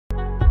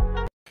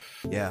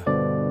Yeah.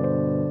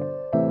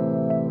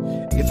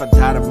 If I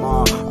die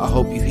tomorrow, I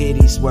hope you hear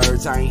these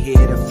words. I ain't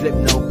here to flip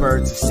no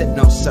birds or sit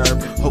no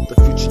serve. Hope the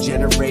future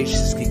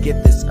generations can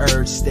get this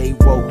urge. Stay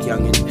woke,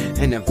 youngin',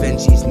 and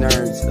avenge these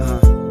nerds.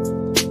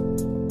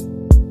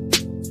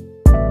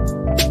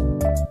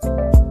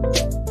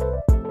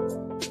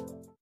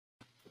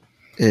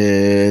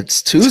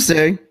 It's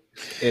Tuesday.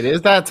 It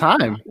is that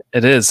time.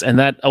 It is, and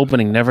that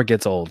opening never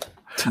gets old.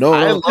 No,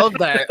 I love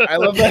that. I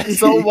love that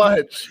so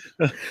much.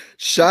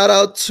 Shout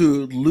out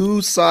to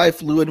Lou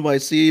Scythe, Lou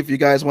NYC. If you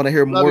guys want to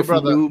hear more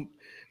from Lou,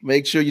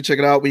 make sure you check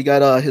it out. We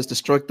got his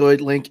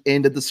Destructoid link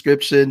in the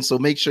description, so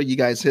make sure you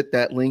guys hit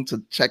that link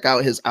to check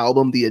out his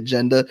album, The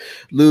Agenda.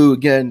 Lou,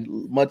 again,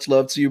 much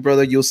love to you,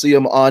 brother. You'll see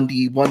him on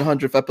the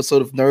 100th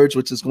episode of Nerds,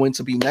 which is going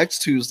to be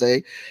next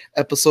Tuesday,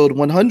 episode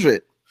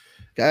 100.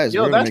 Guys,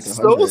 yo, that's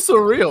so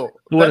surreal.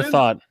 Who would have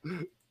thought?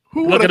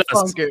 Who would have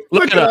thunk it?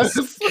 Look at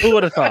us. Who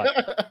would have thought?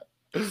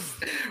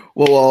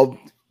 Well,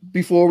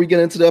 before we get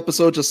into the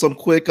episode, just some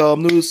quick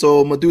news.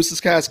 So Medusa's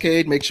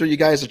Cascade, make sure you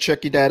guys are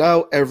checking that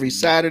out every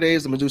Saturday.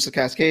 Is the Medusa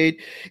Cascade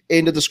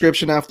in the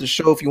description after the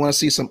show if you want to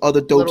see some other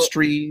dope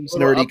streams,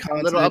 nerdy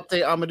content. Little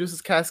update on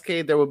Medusa's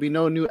Cascade. There will be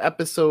no new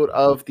episode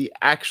of the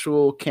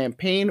actual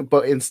campaign,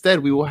 but instead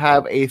we will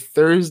have a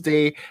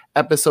Thursday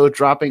episode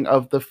dropping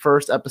of the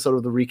first episode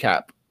of the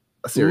recap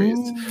series.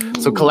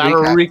 Ooh, so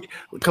collateral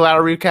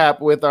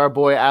recap with our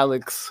boy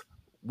Alex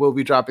will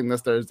be dropping this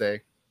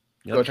Thursday.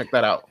 Yep. Go check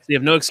that out. So you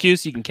have no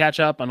excuse. You can catch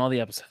up on all the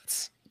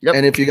episodes. Yep.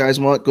 And if you guys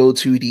want, go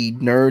to the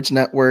Nerds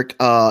Network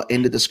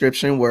in the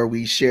description where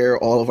we share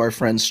all of our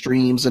friends'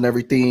 streams and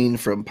everything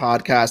from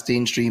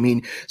podcasting,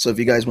 streaming. So if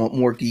you guys want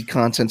more geek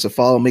content to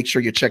follow, make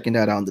sure you're checking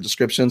that out in the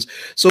descriptions.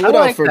 So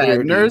without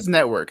further ado, Nerds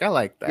Network. I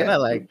like that. Yeah, I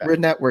like that. We're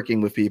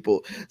networking with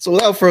people. So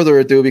without further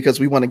ado, because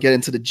we want to get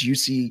into the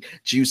juicy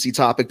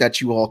topic that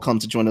you all come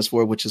to join us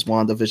for, which is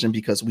WandaVision,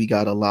 because we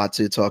got a lot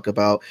to talk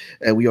about.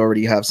 And we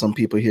already have some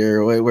people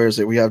here. Wait, where is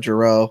it? We have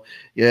Jarrell.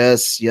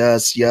 Yes,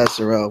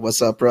 Jarrell.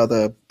 What's up,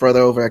 brother?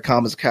 Brother over at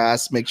Comics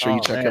Cast. Make sure you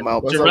check him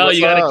out. Jarrell,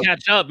 you got to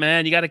catch up,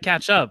 man. You got to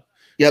catch up.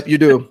 Yep, you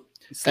do.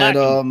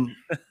 And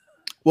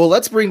well,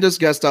 let's bring this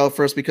guest out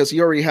first because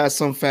he already has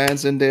some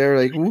fans in there.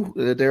 Like, ooh,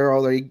 they're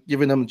already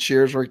giving them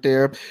cheers right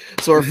there.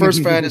 So our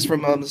first fan is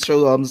from the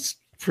show.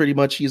 Pretty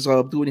much he's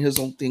doing his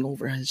own thing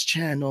over his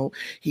channel.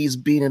 He's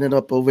beating it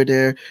up over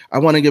there. I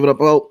want to give it up.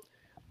 Well,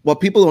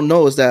 what people don't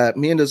know is that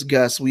me and this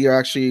guest,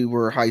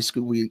 were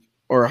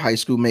high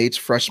school mates,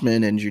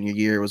 freshman and junior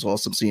year. It was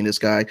awesome seeing this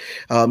guy.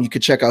 You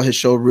could check out his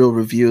show, Real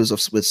Reviews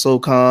with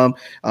SOCOM.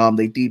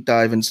 They deep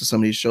dive into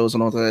some of these shows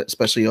and all that,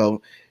 especially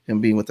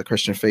him being with the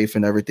Christian faith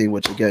and everything,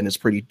 which again is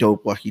pretty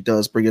dope what he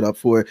does. Bring it up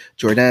for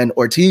Jordan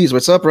Ortiz.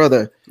 What's up,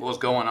 brother? What's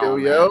going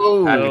on?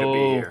 Yo. Happy to be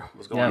here.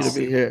 What's going on? Happy to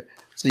be here.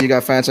 So you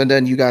got fans, and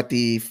then you got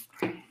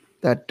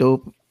that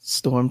dope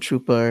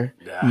Stormtrooper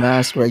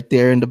mask right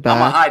there in the back. I'm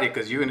gonna hide it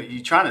because you're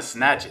trying to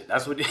snatch it.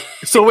 That's what.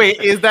 So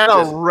wait, is that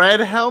a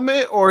red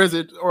helmet or is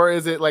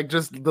it like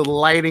just the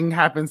lighting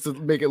happens to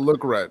make it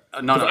look red?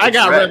 No, I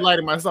got red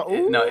lighting myself.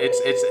 No,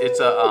 it's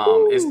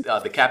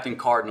the Captain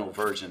Cardinal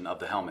version of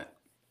the helmet.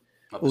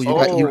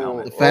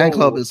 The fan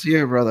club is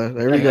here, brother.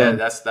 There we go.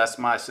 That's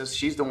my sister.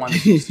 She's the one.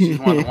 She's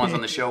one of the ones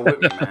on the show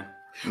with me, man.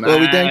 Well,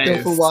 we thank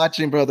them for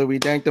watching, brother. We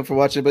thank them for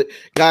watching. But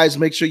guys,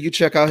 make sure you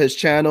check out his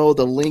channel.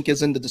 The link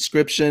is in the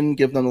description.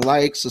 Give them a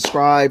like,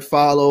 subscribe,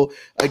 follow.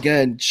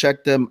 Again,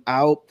 check them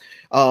out.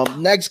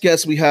 Next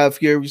guest we have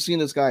here, we've seen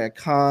this guy at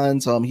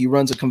cons. He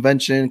runs a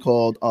convention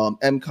called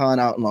MCon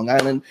out in Long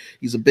Island.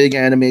 He's a big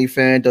anime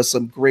fan, does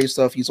some great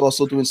stuff. He's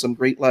also doing some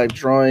great live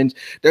drawings.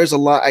 There's a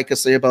lot I could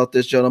say about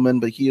this gentleman,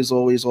 but he is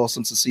always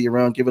awesome to see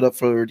around. Give it up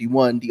for the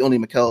one, the only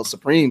Mikkel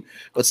Supreme.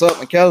 What's up,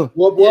 Mikkel?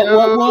 What? What's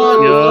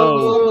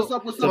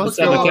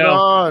going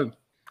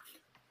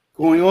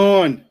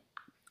on?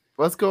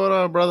 What's going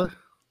on, brother?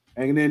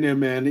 Hanging in there,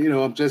 man. You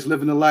know, I'm just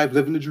living the life,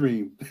 living the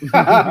dream.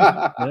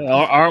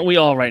 Aren't we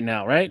all right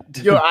now, right?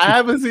 Yo, I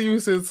haven't seen you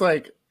since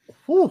like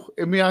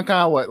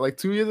MeonCon, what, like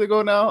 2 years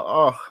ago now?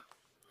 Oh,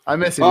 I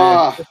miss you,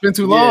 man. It's been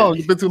too long.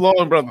 It's been too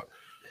long, brother.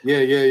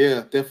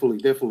 Yeah.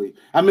 Definitely.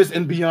 I miss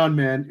and Beyond,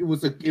 man. It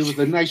was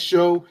a nice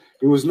show.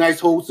 It was nice,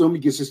 wholesome.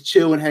 You get just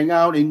chill and hang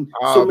out and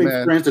so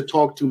many friends to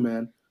talk to,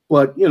 man.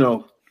 But you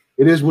know,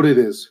 it is what it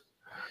is.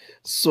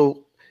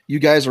 So you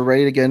guys are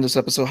ready to get in this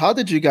episode. How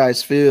did you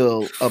guys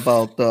feel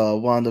about the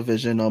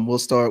WandaVision? We'll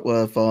start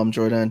with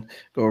Jordan.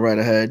 Go right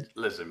ahead.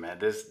 Listen, man,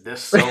 there's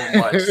so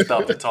much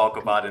stuff to talk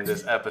about in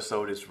this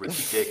episode. It's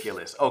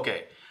ridiculous.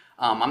 Okay,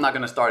 I'm not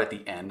gonna start at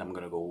the end. I'm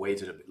gonna go way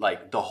to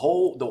the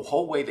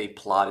whole way they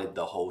plotted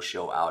the whole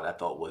show out. I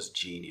thought was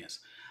genius.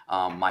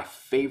 My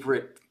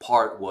favorite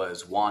part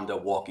was Wanda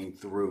walking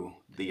through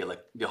the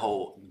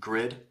whole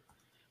grid.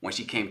 When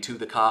she came to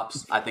the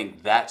cops, I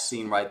think that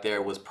scene right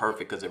there was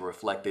perfect because it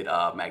reflected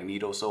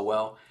Magneto so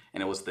well,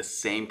 and it was the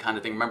same kind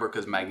of thing. Remember,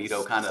 because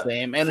Magneto kind of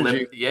same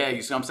energy. Yeah,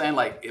 you see what I'm saying?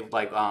 Like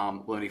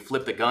when he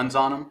flipped the guns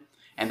on him,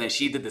 and then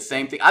she did the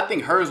same thing. I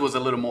think hers was a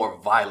little more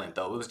violent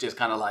though. It was just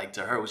kind of like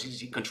to her,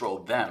 she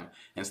controlled them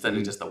instead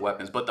of just the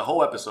weapons. But the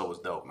whole episode was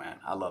dope, man.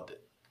 I loved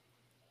it.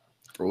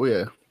 Oh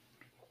yeah,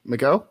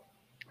 Miguel.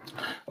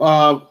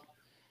 I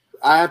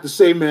have to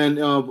say,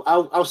 man,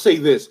 I'll say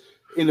this.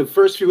 In the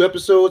first few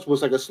episodes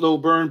was like a slow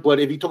burn, but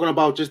if you're talking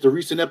about just the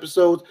recent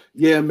episodes,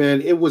 yeah, man,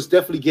 it was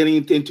definitely getting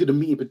into the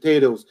meat and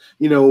potatoes.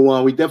 You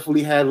know, we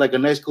definitely had like a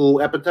nice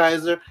cool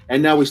appetizer,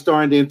 and now we're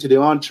starting into the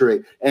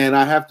entree. And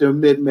I have to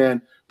admit,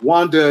 man,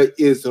 Wanda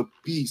is a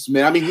beast,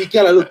 man. I mean, we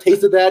got a little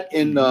taste of that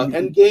in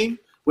Endgame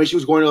when she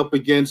was going up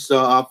against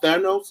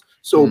Thanos.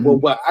 So,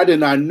 but I did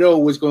not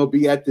know it was going to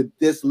be at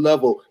this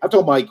level. I'm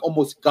talking about like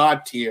almost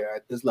God tier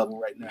at this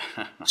level right now.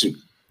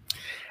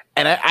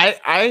 And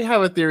I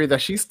have a theory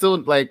that she's still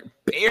like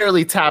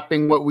barely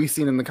tapping what we've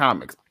seen in the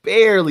comics.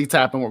 Barely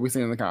tapping what we've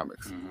seen in the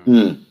comics.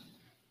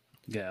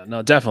 Yeah,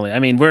 no, definitely. I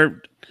mean,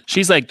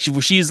 she's like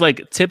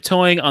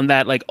tiptoeing on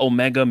that like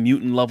Omega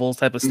mutant level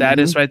type of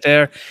status right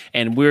there,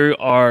 and we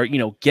are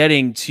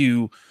getting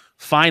to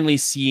finally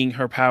seeing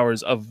her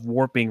powers of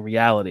warping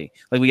reality.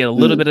 Like we get a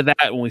little bit of that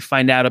when we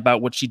find out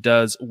about what she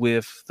does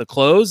with the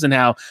clothes and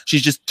how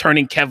she's just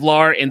turning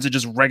Kevlar into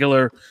just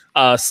regular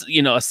a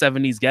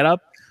 70s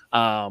getup.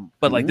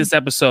 But like this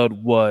episode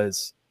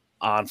was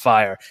on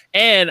fire,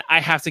 and I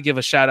have to give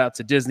a shout out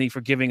to Disney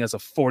for giving us a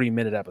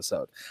 40-minute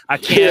episode. I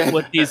can't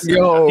with these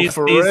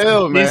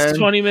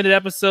 20-minute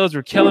episodes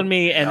were killing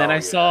me. And then I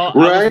saw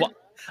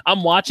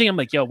I'm watching. I'm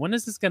like, yo, when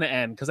is this gonna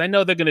end? Because I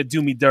know they're gonna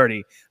do me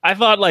dirty. I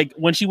thought like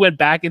when she went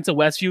back into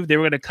Westview, they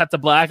were gonna cut to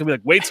black and be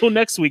like, wait till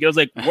next week. I was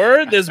like,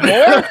 word, there's more.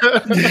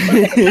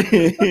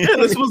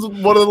 This was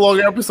one of the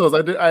longer episodes.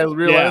 I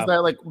realized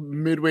that like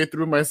midway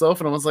through myself,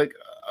 and I was like,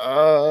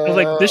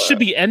 this should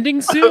be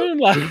ending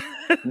soon.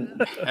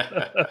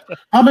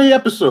 How many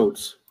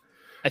episodes?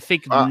 I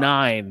think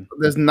 9.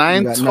 There's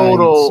 9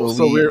 total. 9,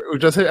 so we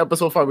just hit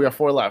episode 5. We got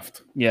 4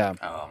 left. Yeah.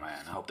 Oh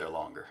man, I hope they're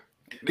longer.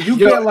 You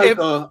get like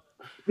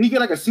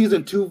a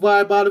season 2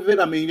 vibe out of it.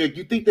 I mean,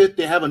 you think that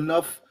they have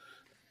enough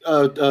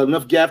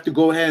gap to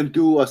go ahead and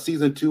do a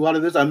season 2 out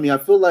of this? I mean, I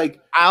feel like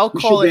I'll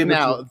call it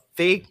now.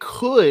 They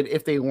could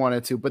if they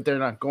wanted to, but they're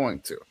not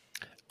going to.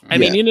 I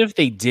mean, even if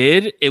they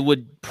did, it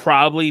would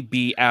probably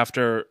be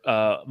after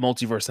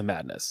Multiverse of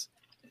Madness.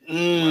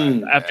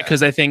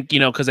 Because I think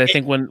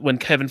when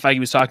Kevin Feige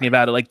was talking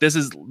about it, like this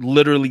is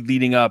literally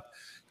leading up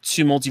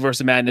to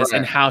Multiverse of Madness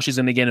and how she's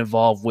going to get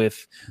involved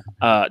with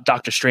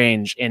Doctor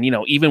Strange, and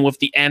even with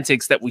the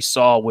antics that we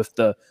saw with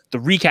the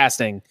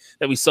recasting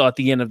that we saw at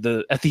the end of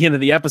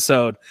the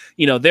episode,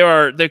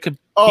 there could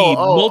be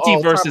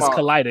multiverses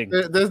colliding.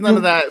 There's none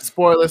of that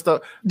spoiler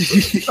stuff.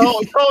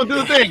 Don't do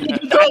the thing.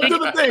 Don't do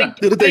the thing.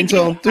 Do the thing,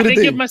 Tom. Do the thing. I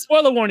didn't give my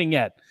spoiler warning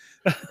yet.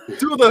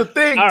 Do the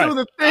thing. Do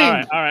the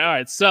thing. All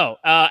right. So,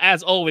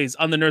 as always,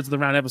 on the Nerds of the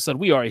Round episode,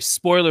 we are a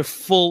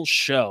spoiler-full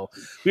show.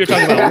 We are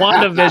talking about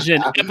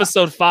WandaVision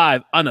episode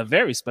 5 on a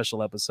very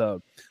special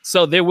episode.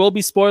 So there will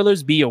be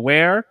spoilers. Be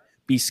aware.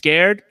 Be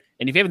scared.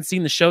 And if you haven't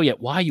seen the show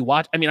yet, why you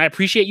watch? I mean, I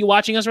appreciate you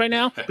watching us right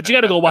now, but you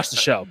got to go watch the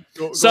show.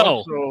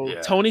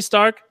 Tony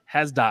Stark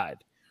has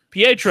died.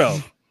 Pietro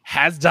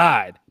has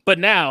died, but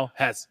now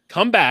has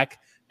come back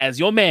as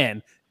your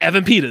man,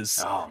 Evan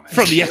Peters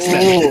from the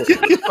X-Men.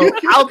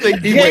 I'll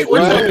think.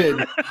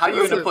 How are you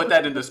going to put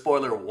that in the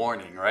spoiler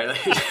warning, right?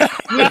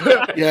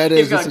 Yeah, it is.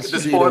 He's got the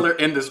spoiler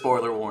in the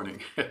spoiler warning.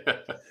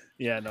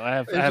 Yeah, no,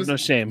 I have no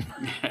shame.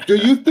 Do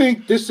you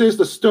think this is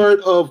the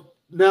start of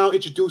now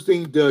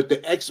introducing the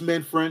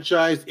X-Men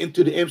franchise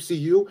into the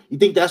MCU? You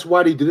think that's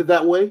why they did it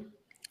that way?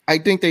 I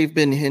think they've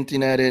been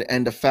hinting at it,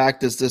 and the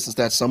fact is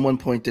that someone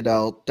pointed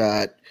out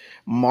that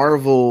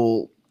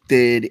Marvel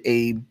did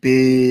a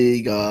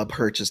big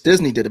purchase.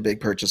 Disney did a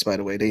big purchase, by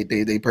the way.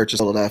 They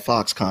purchased all of that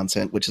Fox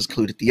content, which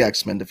included the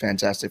X-Men, the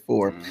Fantastic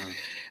Four.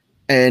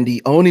 And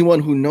the only one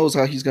who knows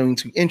how he's going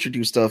to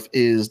introduce stuff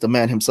is the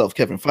man himself,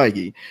 Kevin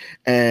Feige.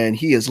 And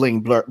he is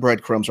laying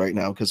breadcrumbs right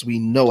now because we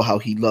know how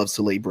he loves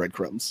to lay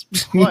breadcrumbs.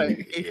 But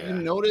if you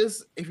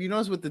notice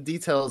with the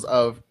details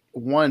of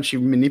one, she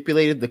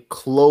manipulated the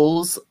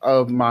clothes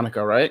of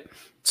Monica, right?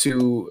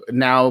 To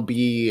now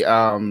be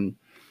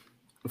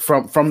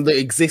from the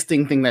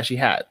existing thing that she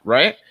had,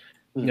 right?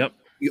 Yep.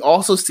 You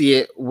also see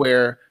it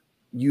where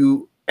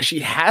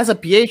she has a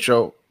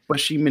Pietro, but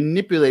she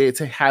manipulated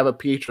to have a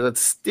Pietro that's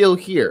still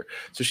here.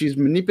 So she's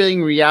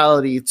manipulating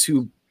reality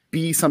to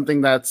be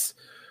something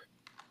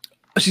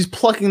she's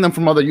plucking them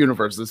from other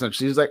universes.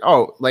 Essentially, she's like,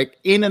 oh, like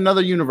in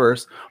another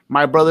universe,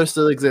 my brother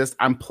still exists.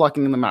 I'm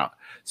plucking them out.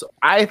 So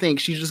I think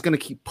she's just gonna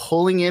keep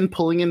pulling in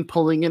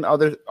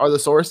other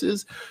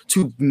sources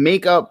to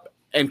make up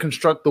and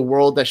construct the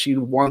world that she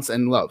wants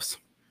and loves.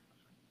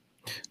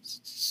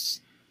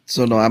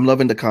 So no, I'm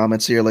loving the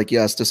comments here. Like,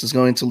 yes, this is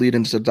going to lead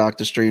into the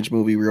Doctor Strange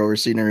movie. We're already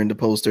seeing her in the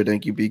poster.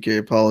 Thank you, BK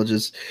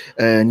Apologist.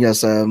 And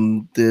yes,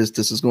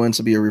 this is going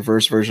to be a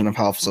reverse version of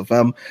House of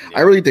M.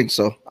 I really think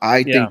so.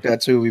 I think that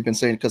too. We've been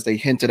saying because they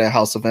hinted at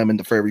House of M in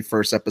the very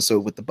first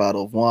episode with the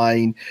bottle of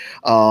wine,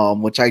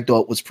 which I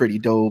thought was pretty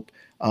dope.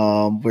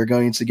 We're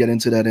going to get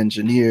into that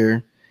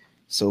engineer.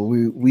 So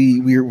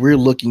we're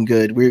looking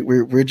good.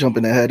 We're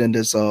jumping ahead in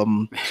this. So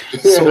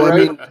I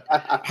mean,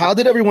 how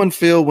did everyone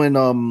feel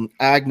when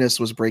Agnes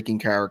was breaking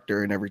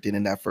character and everything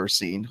in that first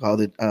scene? How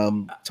did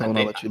Tone? I'll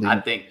let you lead.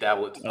 I think that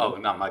was. Oh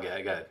no, my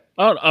God, go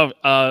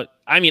ahead.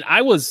 I mean,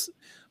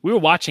 we were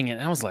watching it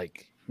and I was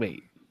like,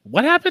 wait,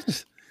 what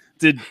happened?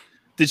 Did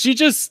she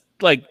just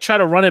like try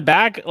to run it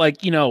back?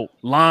 Like,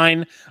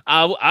 line.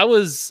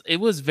 It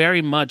was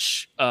very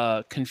much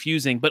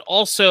confusing, but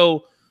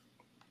also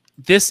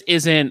this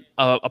isn't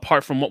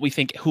apart from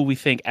who we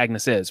think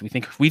Agnes is.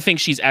 We think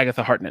she's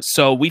Agatha Harkness.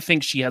 So we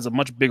think she has a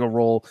much bigger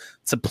role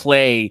to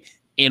play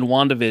in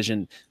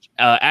WandaVision.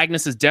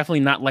 Agnes is definitely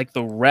not like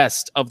the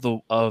rest of the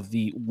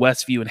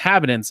Westview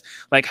inhabitants,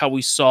 like how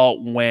we saw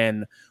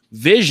when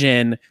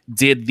Vision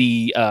did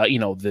the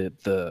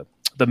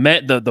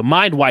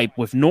mind wipe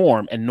with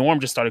Norm, and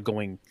Norm just started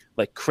going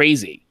like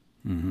crazy.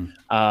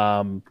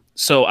 Mm-hmm.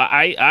 So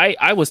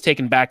I was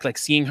taken back, like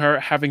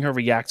having her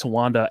react to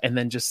Wanda, and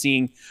then just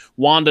seeing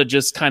Wanda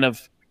just kind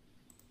of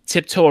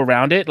tiptoe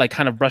around it, like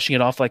kind of brushing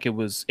it off like it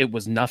was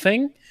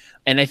nothing.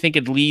 And I think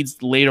it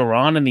leads later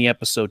on in the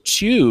episode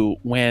too,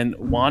 when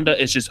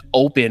Wanda is just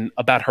open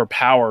about her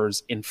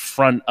powers in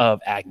front of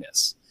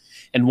Agnes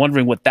and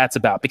wondering what that's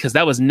about, because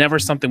that was never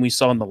something we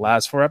saw in the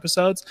last 4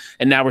 episodes.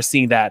 And now we're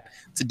seeing that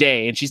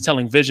today. And she's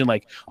telling Vision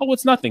like, oh,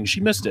 it's nothing.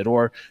 She missed it.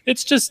 Or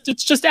it's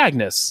just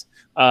Agnes.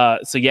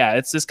 So yeah,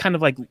 it's just kind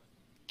of like,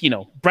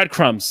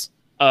 breadcrumbs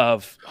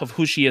of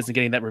who she is and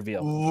getting that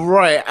reveal.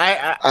 Right.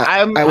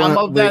 I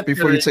love that.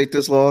 Before you take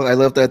this, Law, I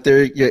love that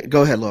theory. Yeah,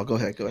 go ahead, Law. Go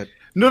ahead.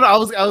 No, I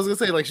was gonna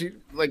say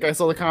I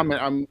saw the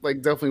comment. I'm like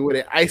definitely with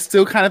it. I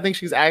still kind of think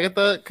she's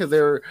Agatha because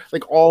they're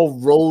like all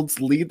roads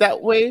lead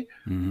that way.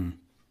 Mm-hmm.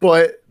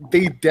 But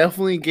they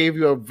definitely gave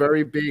you a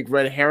very big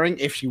red herring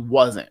if she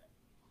wasn't.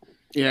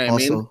 You know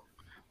what I mean?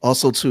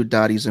 Also, too,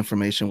 Dottie's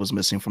information was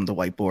missing from the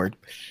whiteboard.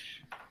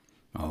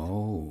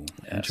 Oh,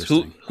 yes.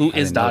 Interesting. Who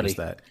is Dottie?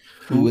 That.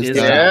 Who is that?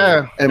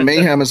 Yeah. And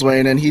Mayhem is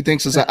weighing in. He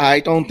thinks I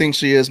don't think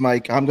she is,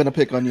 Mike. I'm gonna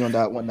pick on you on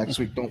that one next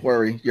week. Don't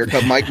worry.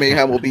 Mike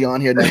Mayhem will be on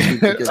here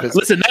next week.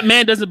 Listen, that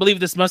man doesn't believe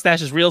this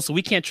mustache is real, so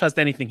we can't trust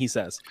anything he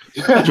says.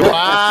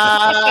 Wow.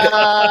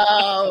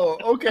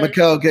 Okay.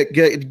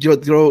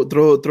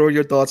 Mikkel, throw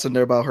your thoughts in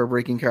there about her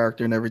breaking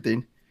character and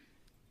everything.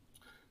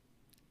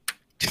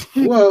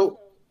 Well,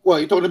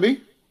 you talking to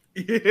me?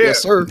 Yeah.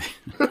 Yes, sir.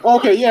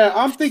 Okay, yeah.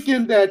 I'm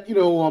thinking that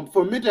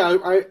for a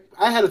minute,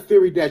 I had a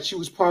theory that she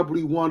was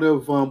probably one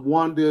of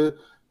Wanda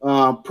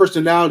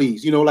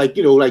personalities.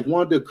 Like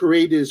Wanda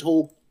created this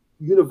whole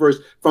universe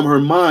from her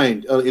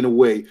mind in a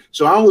way.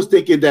 So I was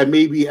thinking that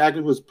maybe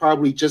Agnes was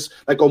probably just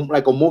like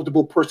a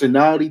multiple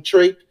personality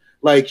trait.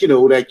 Like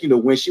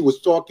when she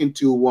was talking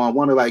to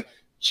Wanda, like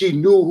she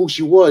knew who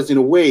she was in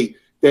a way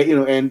that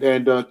and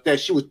that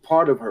she was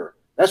part of her.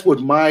 That's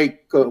what my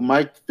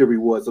theory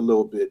was a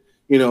little bit.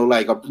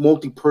 Like a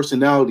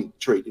multi-personality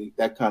trait,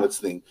 that kind of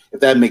thing, if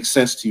that makes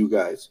sense to you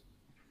guys.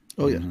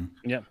 Oh, yeah.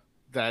 Yeah.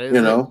 That is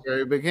a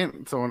very big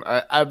hint. So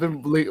I've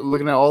been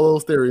looking at all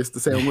those theories the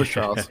same with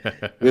Charles.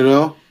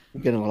 We're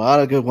getting a lot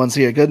of good ones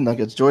here. Good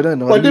nuggets, Jordan.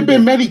 But there've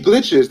been many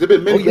glitches.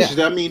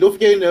 Glitches. I mean, don't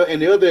forget in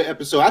the other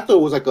episode, I thought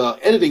it was like a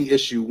editing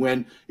issue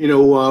when,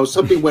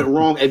 something went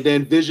wrong and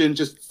then Vision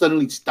just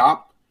suddenly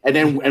stopped and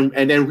then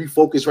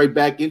refocused right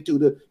back into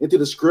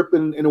the script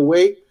in a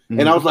way.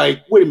 And I was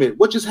like, wait a minute,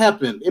 what just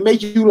happened? It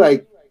made you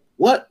like,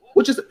 what?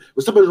 Was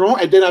something wrong?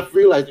 And then I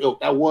realized,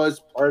 that was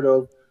part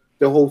of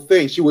the whole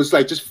thing. She was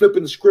like just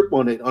flipping the script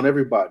on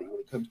everybody when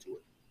it comes to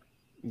it.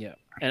 Yeah.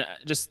 And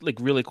just like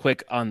really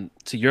quick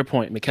to your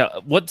point,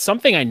 Mikkel,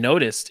 something I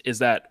noticed is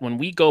that when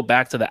we go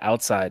back to the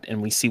outside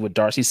and we see what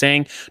Darcy's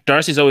saying,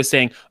 Darcy's always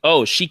saying,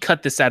 oh, she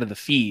cut this out of the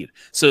feed.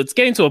 So it's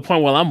getting to a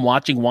point where I'm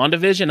watching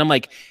WandaVision. I'm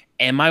like,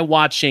 am I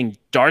watching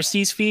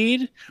Darcy's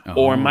feed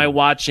or am I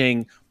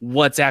watching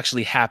what's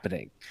actually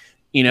happening?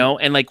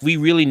 And like we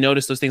really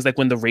notice those things, like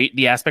when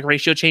the aspect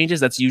ratio changes,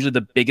 that's usually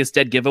the biggest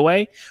dead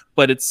giveaway.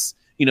 But it's,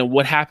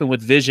 what happened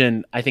with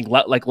Vision, I think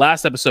like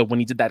last episode when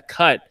he did that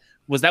cut,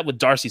 was that what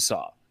Darcy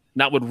saw,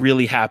 not what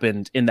really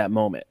happened in that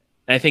moment.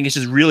 And I think it's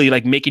just really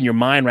like making your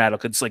mind rattle.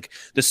 Cause it's like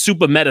the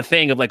super meta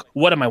thing of like,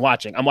 what am I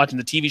watching? I'm watching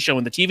the TV show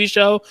in the TV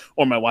show,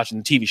 or am I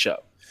watching the TV show?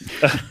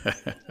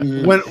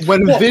 when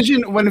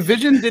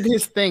Vision did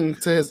his thing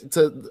to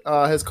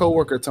his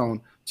coworker Tone,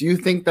 do you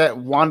think that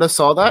Wanda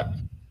saw that?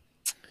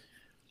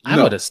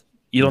 I would have.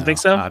 You don't think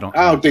so? I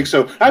don't think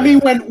so. I mean,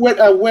 when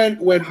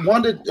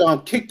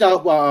Wanda kicked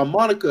out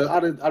Monica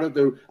out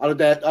of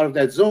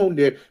that zone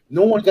there,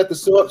 no one got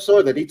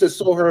saw that. They just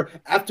saw her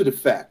after the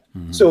fact.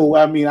 Mm-hmm. So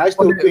I mean, I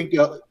still think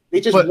they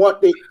just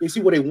they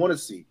see what they want to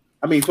see.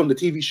 I mean, from the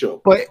TV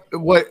show. But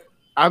what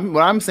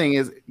I'm saying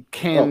is,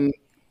 can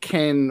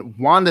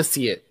Wanda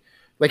see it?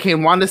 Like,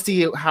 can Wanda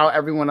see how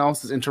everyone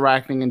else is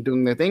interacting and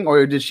doing their thing,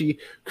 or did she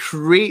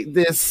create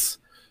this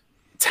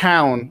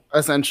town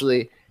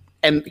essentially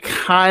and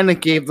kind of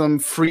gave them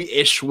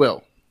free-ish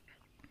will?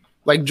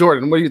 Like,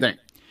 Jordan, what do you think?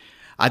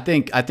 I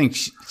think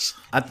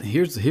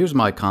here's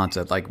my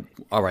concept. Like,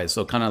 all right,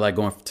 so kind of like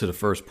going to the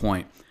first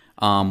point.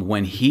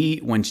 when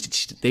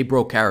they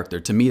broke character,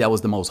 to me that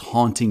was the most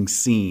haunting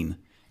scene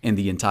in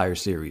the entire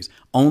series,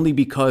 only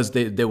because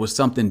there was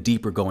something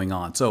deeper going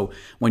on. So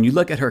when you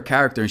look at her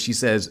character and she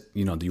says, do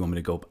you want me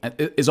to go?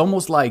 It's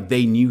almost like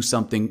they knew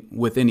something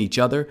within each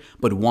other,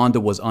 but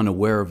Wanda was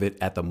unaware of it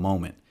at the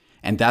moment.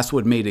 And that's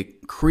what made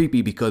it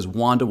creepy, because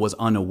Wanda was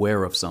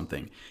unaware of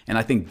something. And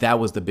I think that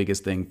was the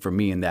biggest thing for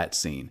me in that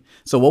scene.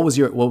 So what was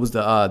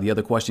the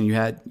other question you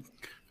had?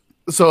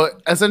 So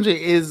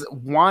essentially, is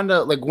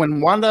Wanda, like,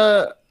 when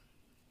Wanda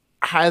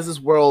has this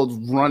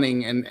world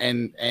running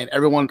and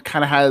everyone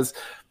kind of has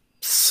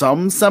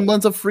some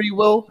semblance of free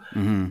will,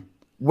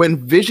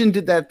 when Vision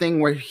did that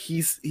thing where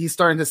he's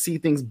starting to see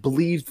things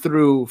bleed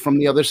through from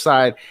the other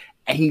side,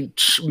 and he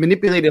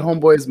manipulated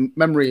Homeboy's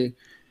memory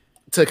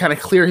to kind of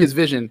clear his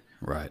vision.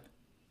 Right.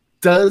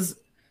 Does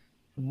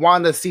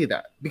Wanda see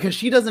that? Because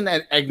she doesn't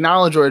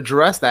acknowledge or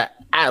address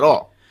that at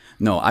all.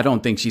 No, I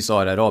don't think she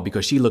saw it at all,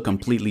 because she looked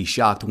completely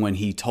shocked when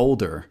he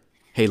told her,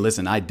 hey,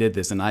 listen, I did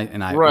this, and I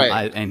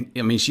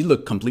mean, she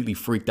looked completely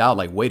freaked out,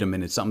 like, wait a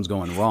minute, something's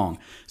going wrong.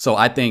 So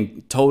I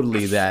think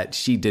totally that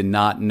she did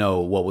not know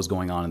what was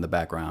going on in the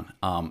background.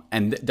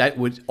 And that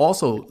would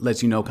also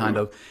let you know, kind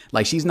of,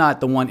 like, she's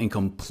not the one in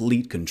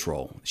complete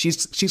control.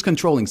 She's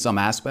controlling some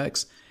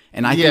aspects.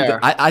 And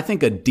I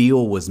think a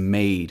deal was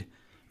made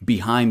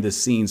behind the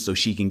scenes so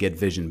she can get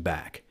Vision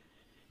back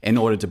in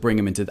order to bring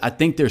him into. I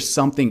think there's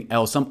something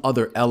else, some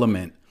other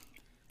element.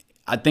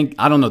 I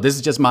don't know. This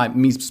is just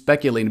me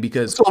speculating,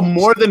 because so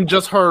more than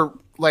just her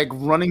like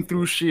running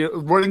through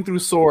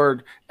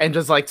Sword and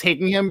just like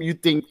taking him. You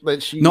think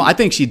that she? No, I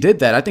think she did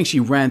that. I think she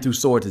ran through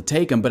Sword to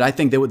take him, but I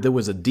think there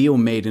was a deal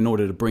made in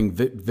order to bring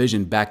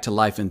Vision back to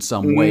life in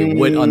some way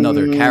with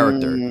another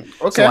character.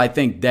 Okay. So I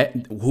think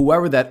that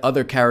whoever that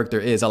other character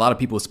is, a lot of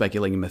people are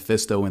speculating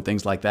Mephisto and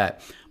things like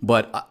that.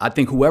 But I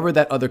think whoever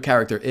that other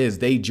character is,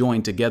 they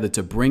joined together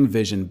to bring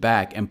Vision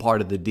back, and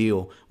part of the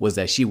deal was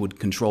that she would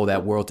control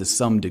that world to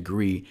some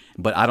degree.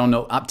 But I don't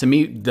know. To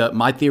me,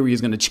 my theory is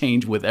going to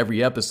change with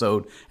every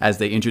episode as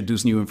they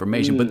introduce new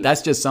information. But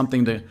that's just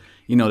something to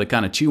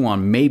kind of chew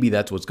on. Maybe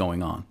that's what's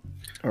going on.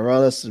 All right,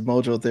 that's the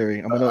Mojo theory.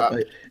 I'm gonna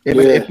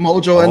if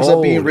Mojo ends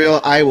up being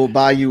real, I will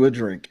buy you a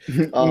drink.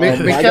 I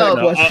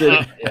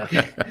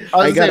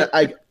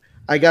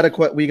got a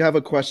question. We have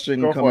a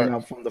question coming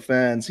out from the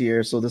fans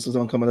here. So this is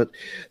on coming up.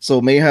 So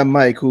Mayhem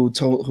Mike, who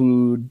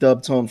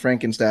dubbed Tone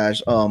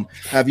Frankenstash.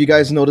 Have you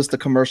guys noticed the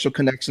commercial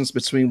connections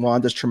between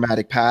Wanda's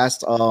traumatic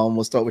past?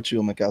 We'll start with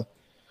you, Miguel.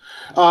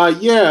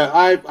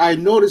 I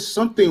noticed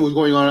something was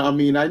going on. I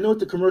mean, I know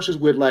the commercials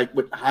with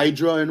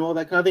Hydra and all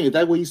that kind of thing. Is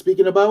that what you're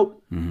speaking about?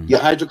 Mm-hmm. The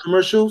Hydra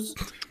commercials?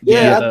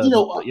 Yeah.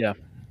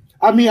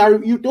 I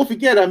mean, you don't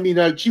forget. I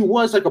mean, she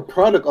was like a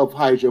product of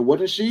Hydra,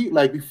 wasn't she?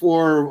 Like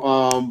before,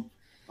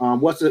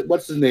 what's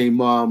his name?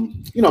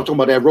 I'm talking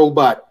about that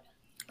robot.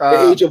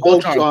 The Age of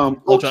Ultron.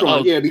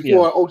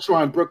 Before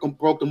Ultron broke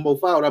them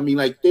both out. I mean,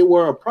 like they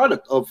were a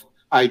product of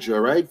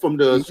Hydra, right? From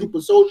the Super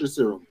Soldier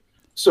Serum.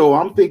 So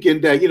I'm thinking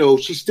that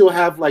she still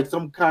have like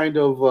some kind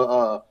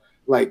of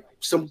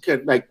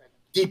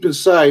deep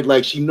inside,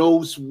 like she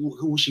knows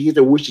who she is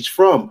and where she's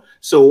from.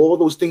 So all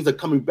those things are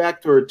coming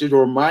back to her to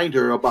remind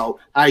her about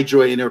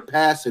Hydra in her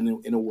past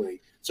in a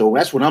way. So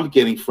that's what I'm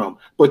getting from.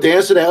 But to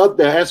answer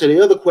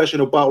the other question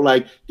about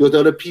like those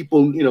other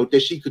people,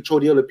 that she control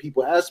the other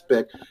people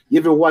aspect. You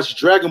ever watch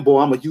Dragon Ball?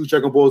 I'm a huge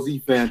Dragon Ball Z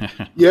fan.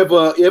 You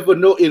ever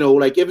know,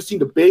 you ever seen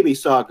the Baby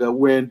Saga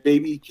when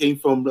Baby came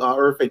from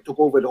Earth and took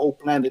over the whole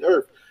planet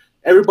Earth?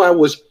 Everybody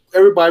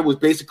was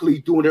basically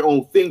doing their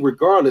own thing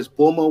regardless.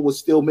 Bulma was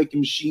still making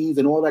machines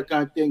and all that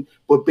kind of thing,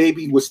 but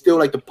Baby was still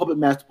like the puppet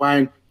master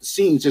behind the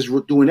scenes, just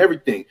doing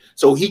everything.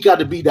 So he got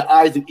to be the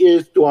eyes and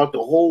ears throughout the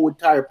whole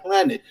entire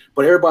planet,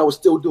 but everybody was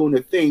still doing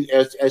their thing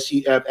as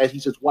he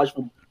just watched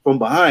from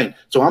behind.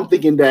 So I'm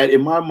thinking that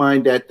in my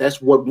mind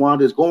that's what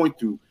Wanda is going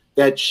through.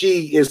 That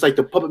she is like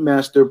the puppet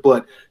master,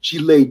 but she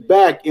laid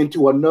back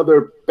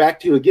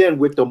to again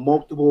with the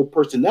multiple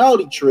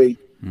personality trait.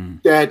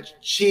 That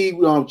she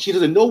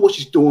doesn't know what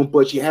she's doing,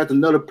 but she has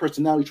another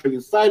personality trait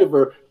inside of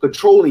her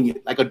controlling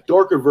it, like a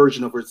darker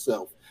version of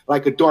herself,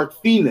 like a dark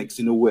phoenix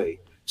in a way.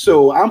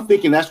 So I'm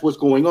thinking that's what's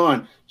going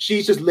on.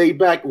 She's just laid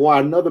back while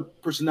another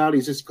personality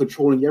is just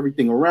controlling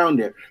everything around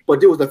there.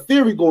 But there was a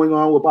theory going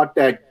on about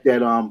that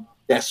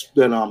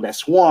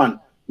Swan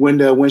when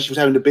she was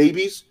having the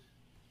babies.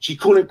 She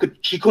couldn't make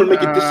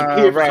it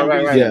disappear for some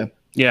reason.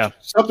 Yeah.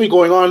 Something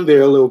going on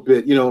there a little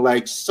bit.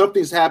 Like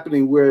something's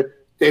happening where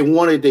she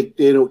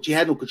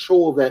had no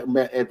control of that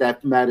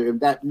matter and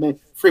that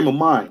frame of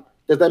mind.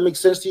 Does that make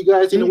sense to you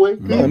guys in a way?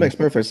 No, it makes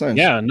perfect sense.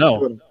 Yeah,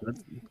 no.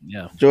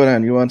 Yeah.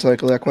 Jordan, you want to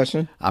tackle that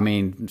question? I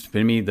mean,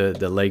 for me, the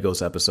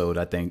Legos episode,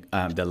 I think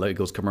the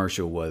Legos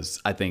commercial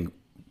was, I think,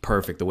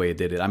 perfect the way it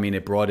did it. I mean,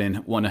 it brought in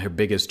one of her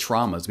biggest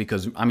traumas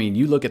because, I mean,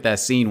 you look at that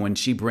scene when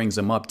she brings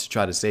him up to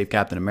try to save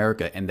Captain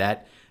America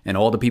and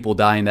all the people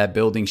die in that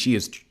building. She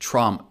is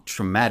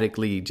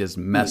traumatically just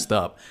messed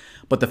up.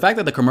 But the fact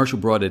that the commercial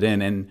brought it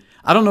in, and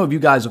I don't know if you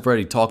guys have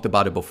already talked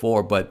about it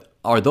before, but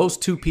are those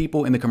two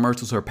people in the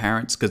commercials her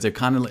parents? Because they're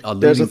kind of alluding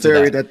There's a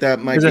theory to that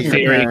might be her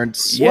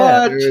parents.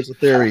 Yeah, there is a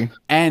theory.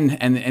 And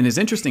it's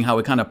interesting how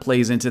it kind of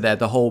plays into that,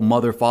 the whole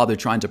mother father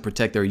trying to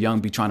protect their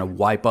young, be trying to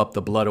wipe up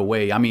the blood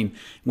away. I mean,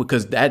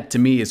 because that to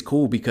me is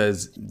cool,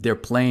 because they're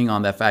playing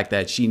on that fact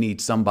that she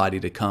needs somebody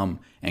to come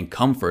and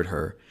comfort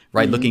her.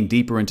 Right, looking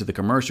deeper into the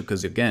commercial,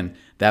 because again,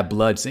 that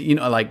blood, you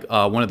know, like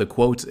one of the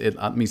quotes.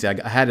 Let me see,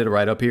 I had it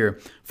right up here.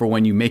 For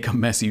when you make a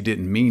mess you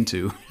didn't mean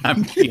to. I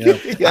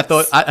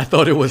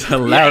thought it was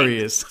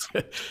hilarious.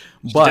 But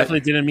she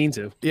definitely didn't mean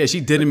to. Yeah,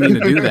 she didn't mean to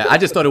do that. I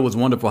just thought it was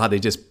wonderful how they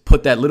just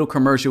put that little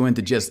commercial in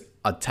to just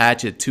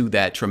attach it to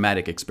that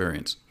traumatic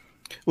experience.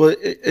 Well,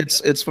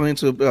 it's funny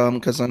too,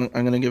 because I'm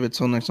going to give it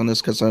till next on this,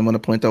 because I want to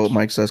point out what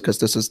Mike says, because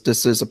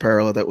this is a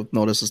parallel that we've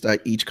noticed, is that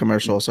each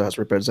commercial also has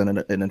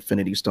represented an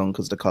Infinity Stone,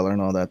 because the color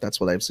and all that. That's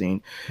what I've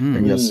seen,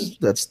 and yes,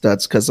 that's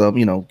because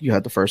you know, you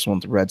had the first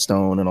one, the Red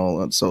Stone and all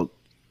that. So,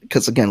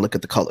 because again, look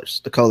at the colors.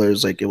 The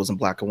colors, like, it was in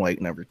black and white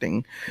and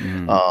everything.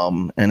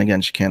 And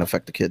again, she can't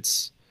affect the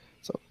kids.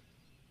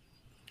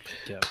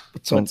 Yeah.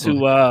 But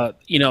to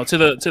you know, to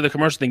the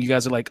commercial thing, you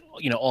guys are like,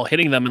 you know, all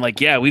hitting them, and like,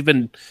 yeah, we've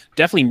been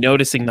definitely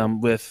noticing them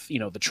with, you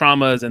know, the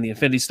traumas and the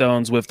Infinity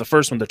Stones, with the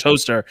first one, the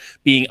toaster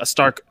being a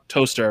Stark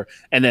toaster,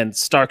 and then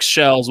Stark's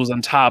shells was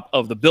on top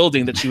of the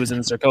building that she was in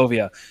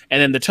Sokovia,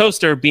 and then the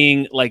toaster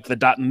being like the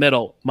dot in the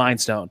middle, Mind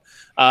Stone.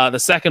 The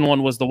second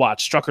one was the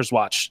watch, Strucker's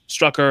watch.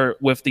 Strucker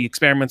with the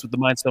experiments with the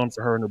Mind Stone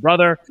for her and her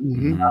brother,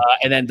 and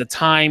then the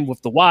time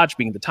with the watch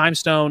being the Time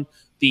Stone.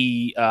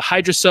 The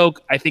Hydra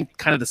Soak, I think,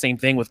 kind of the same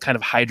thing, with kind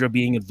of Hydra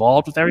being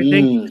involved with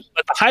everything.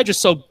 But the Hydra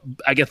Soak,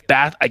 I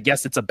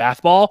guess it's a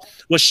bath ball,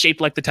 was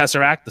shaped like the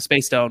Tesseract, the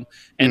Space Stone.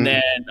 And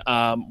then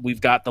we've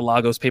got the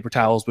Lagos paper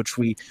towels, which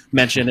we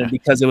mentioned, and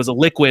because it was a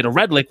liquid, a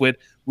red liquid,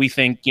 we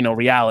think, you know,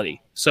 reality.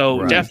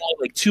 So definitely,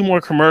 like, 2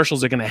 more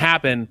commercials are going to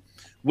happen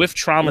with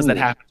traumas that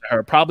happen to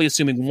her. Probably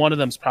assuming one of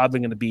them is probably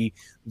going to be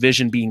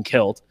Vision being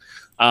killed,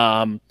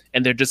 and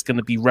they're just going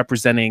to be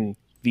representing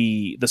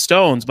the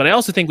stones. But I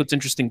also think what's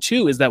interesting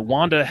too is that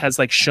Wanda has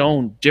like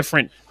shown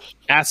different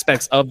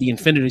aspects of the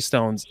Infinity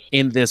Stones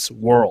in this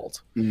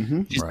world.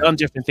 She's done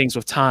different things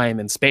with time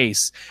and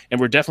space,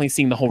 and we're definitely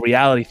seeing the whole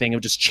reality thing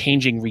of just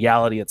changing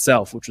reality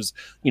itself, which was,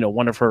 you know,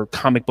 one of her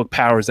comic book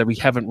powers that we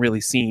haven't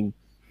really seen,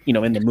 you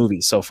know, in the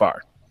movies so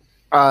far.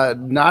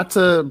 Not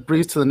to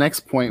breeze to the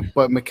next point,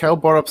 but Mikhail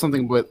brought up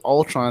something with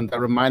Ultron that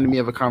reminded me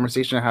of a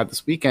conversation I had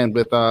this weekend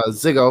with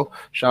Ziggo.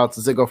 Shout out to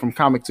Ziggo from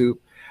ComicTube.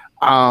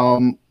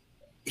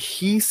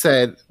 He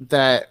said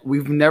that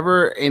we've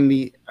never, in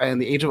the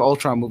Age of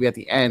Ultron movie at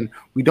the end,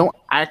 we don't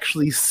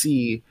actually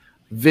see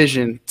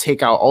Vision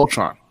take out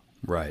Ultron,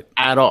 right,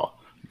 at all.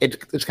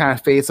 It kind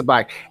of fades to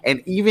black.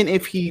 And even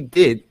if he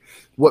did,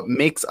 what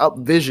makes up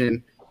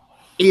Vision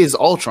is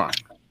Ultron,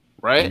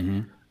 right?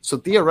 So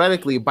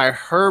theoretically, by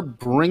her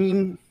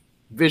bringing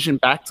Vision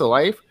back to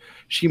life,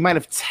 she might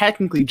have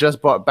technically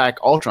just brought back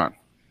Ultron,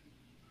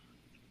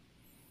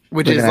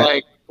 which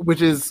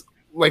is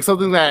like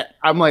something that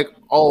I'm like,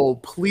 oh,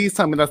 please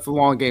tell me that's the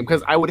long game,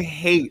 because I would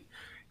hate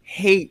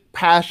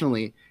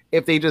passionately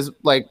if they just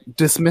like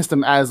dismissed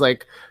him as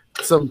like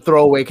some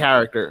throwaway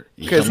character.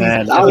 Because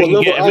I would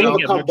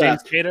love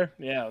James Spader.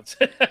 Yeah,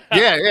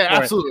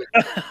 absolutely.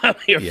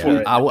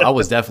 I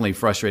was definitely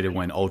frustrated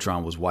when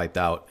Ultron was wiped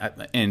out,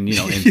 and you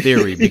know, in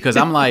theory, because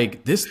I'm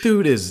like, this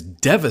dude is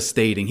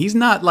devastating. He's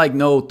not like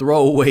no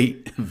throwaway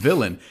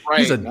villain.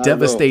 He's a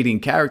devastating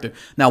character.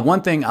 Now,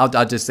 one thing I'll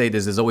just say,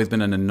 this has always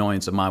been an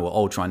annoyance of mine with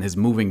Ultron: his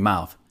moving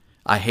mouth.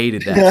 I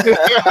hated that.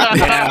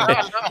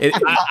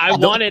 I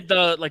wanted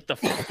the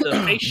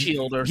face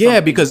shield or something.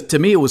 Yeah, because to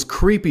me it was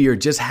creepier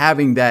just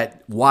having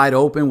that wide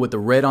open with the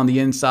red on the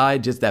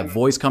inside, just that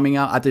voice coming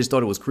out. I just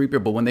thought it was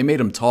creepier. But when they made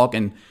him talk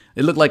and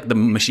it looked like the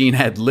machine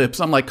had lips,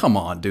 I'm like, come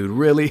on, dude,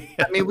 really?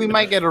 I mean, we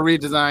might get a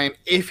redesign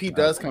if he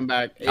does come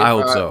back. I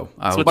hope so.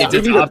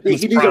 He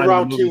needs a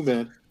round 2,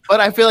 man. But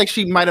I feel like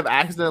she might have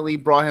accidentally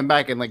brought him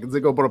back, and like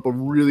Ziggo brought up a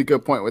really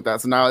good point with that.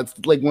 So now it's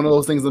like one of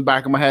those things in the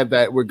back of my head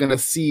that we're gonna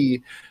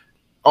see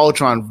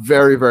Ultron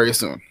very, very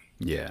soon.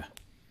 Yeah.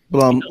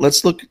 But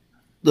let's look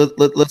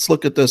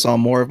at this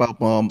more about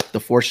the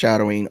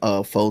foreshadowing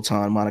of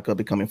Photon, Monica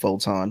becoming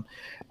Photon.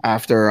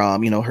 After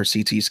her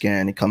CT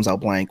scan, it comes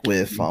out blank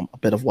with a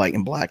bit of white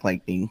and black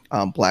lightning,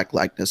 black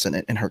likeness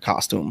in her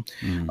costume.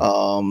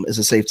 Is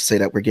it safe to say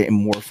that we're getting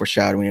more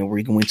foreshadowing, and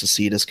we're going to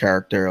see this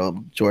character?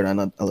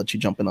 Jordan, I'll let you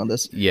jump in on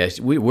this. Yes,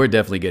 we're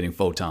definitely getting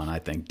Photon. I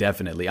think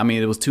definitely. I mean,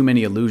 there was too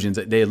many illusions.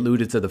 They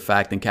alluded to the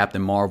fact in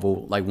Captain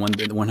Marvel, like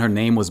when her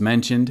name was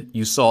mentioned,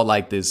 you saw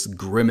like this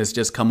grimace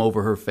just come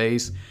over her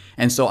face.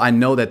 And so I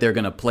know that they're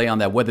going to play on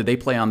that. Whether they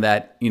play on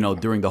that,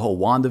 during the whole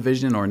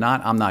WandaVision or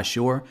not, I'm not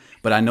sure.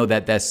 But I know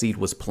that that seed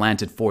was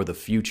planted for the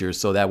future.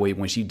 So that way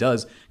when she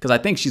does, because I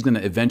think she's going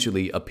to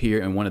eventually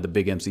appear in one of the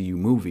big MCU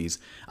movies.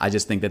 I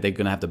just think that they're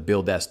going to have to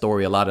build that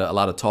story. A lot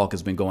of talk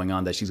has been going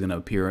on that she's going to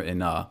appear in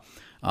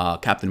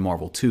Captain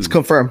Marvel 2. It's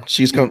confirmed.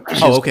 She's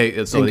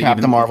okay. So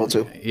Captain Marvel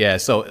 2. Yeah.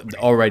 So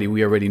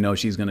we already know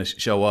she's gonna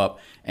show up,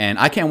 and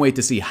I can't wait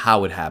to see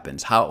how it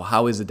happens.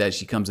 How is it that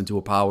she comes into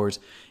her powers?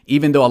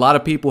 Even though a lot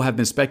of people have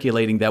been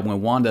speculating that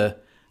when Wanda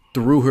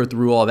threw her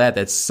through all that,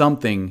 that's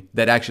something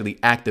that actually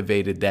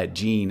activated that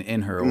gene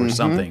in her or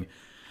something.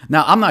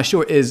 Now, I'm not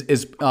sure,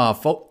 is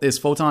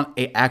Photon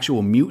a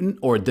actual mutant,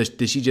 or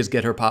did she just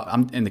get her power?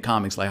 I'm in the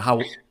comics, like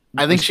how?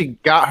 I think she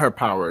got her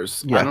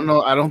powers. Yeah. I don't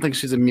know. I don't think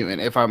she's a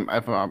mutant, if I'm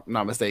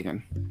not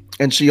mistaken.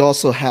 And she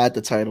also had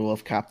the title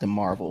of Captain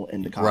Marvel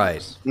in the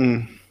comics.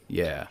 Right.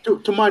 Yeah.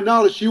 To my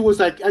knowledge, she was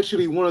like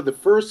actually one of the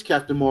first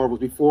Captain Marvels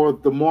before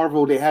the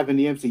Marvel they have in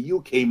the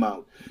MCU came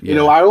out. Yeah. You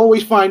know, I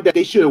always find that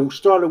they should have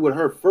started with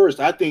her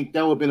first. I think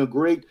that would have been a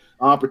great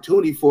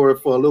opportunity for a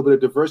little bit of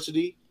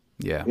diversity.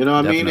 Yeah. You know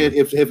what I mean?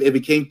 If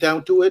it came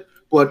down to it.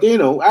 But, you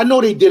know, I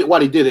know they did it why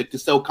they did it, to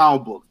sell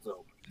comic books. So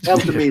that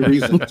was the main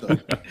reason. So.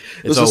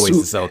 It's always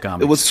to sell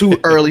comics. It was too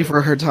early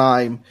for her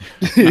time.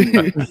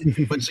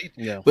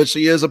 But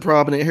she is a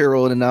prominent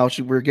hero, and now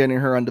we're getting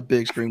her on the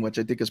big screen, which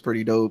I think is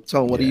pretty dope.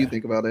 Tone, what do you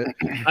think about it?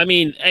 I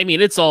mean,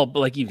 it's all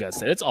like you guys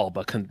said. It's all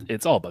but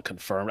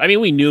confirmed. I mean,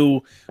 we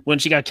knew when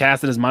she got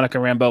casted as Monica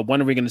Rambeau. When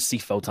are we going to see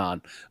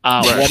Photon?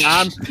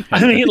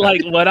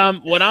 What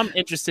I'm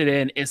interested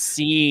in is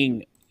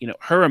seeing, you know,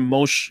 her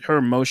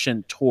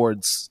emotion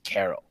towards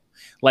Carol.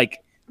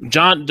 Like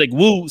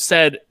Wu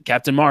said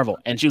Captain Marvel,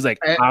 and she was like,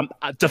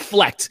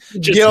 deflect.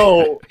 Just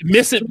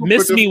miss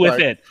me with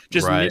it.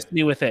 Just miss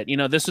me with it. You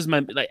know, this was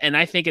and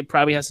I think it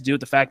probably has to do with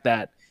the fact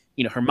that,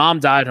 you know, her mom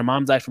died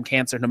from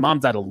cancer, and her mom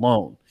died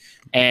alone.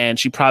 And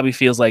she probably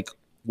feels like,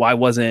 why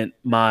wasn't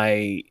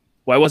my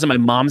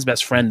mom's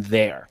best friend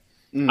there?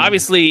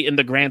 Obviously, in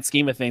the grand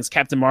scheme of things,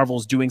 Captain Marvel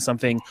is doing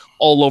something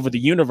all over the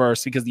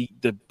universe because the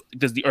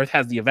Earth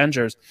has the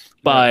Avengers,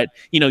 but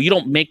you know, you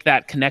don't make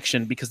that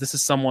connection because this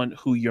is someone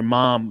who your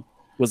mom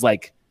was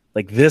like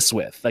this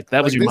with, like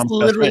that was your mom's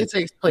best friend. Literally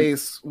takes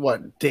place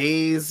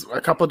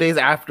a couple days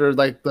after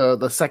like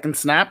the second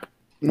snap.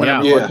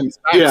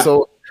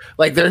 So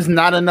like, there's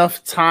not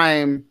enough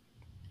time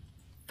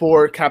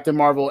for Captain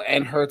Marvel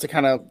and her to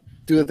kind of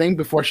do the thing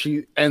before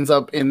she ends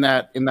up in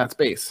that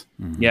space.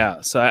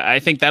 Yeah, so I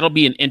think that'll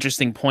be an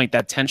interesting point,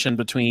 that tension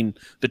between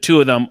the two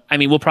of them. I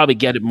mean, we'll probably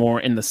get it more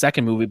in the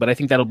second movie, but I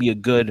think that'll be a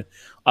good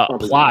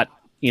plot,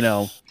 you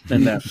know,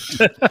 in that.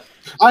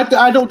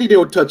 I don't think they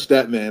would touch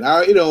that, man.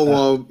 I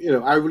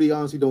really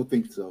honestly don't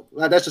think so.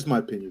 That's just my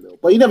opinion, though.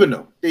 But you never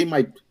know. They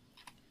might.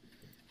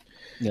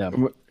 Yeah.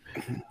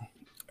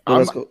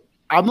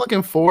 I'm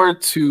looking forward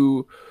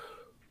to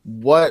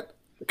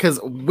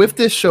because with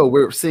this show,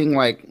 we're seeing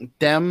like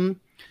them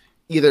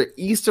either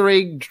Easter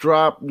egg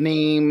drop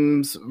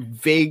names,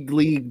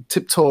 vaguely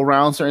tiptoe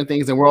around certain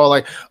things, and we're all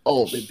like,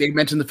 oh, they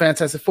mentioned the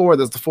Fantastic Four.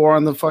 There's the four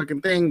on the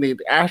fucking thing. The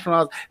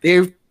astronauts.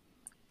 They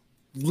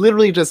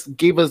literally just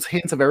gave us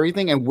hints of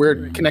everything, and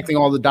we're connecting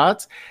all the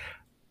dots.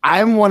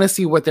 I want to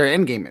see what their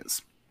end game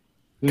is,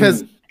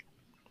 because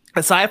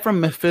aside from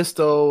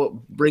Mephisto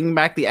bringing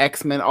back the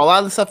X-Men, a lot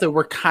of the stuff that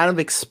we're kind of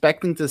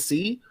expecting to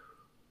see,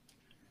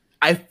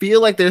 I feel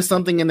like there's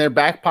something in their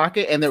back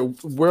pocket, and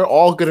we're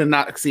all gonna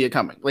not see it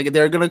coming. Like,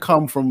 they're gonna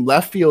come from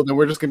left field, and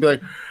we're just gonna be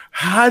like,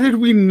 "How did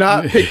we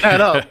not pick that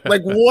up?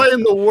 Like, what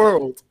in the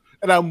world?"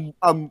 And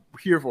I'm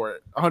here for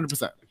it,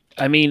 100%.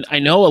 I mean, I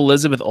know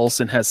Elizabeth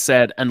Olsen has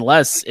said,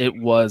 unless it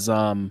was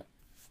the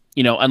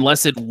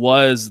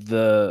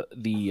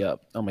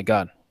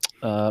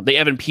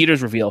Evan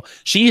Peters reveal,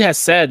 she has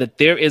said that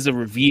there is a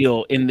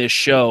reveal in this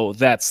show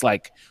that's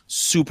like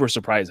super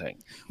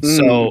surprising.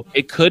 So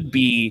it could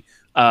be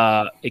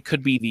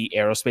the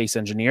aerospace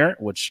engineer,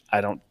 which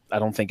I don't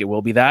think it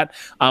will be that.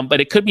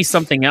 But it could be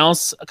something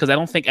else, because I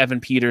don't think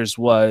Evan Peters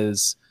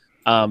was,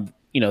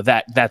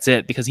 that's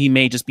it, because he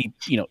may just be,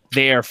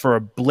 there for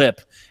a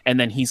blip and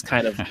then he's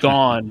kind of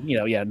gone,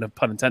 no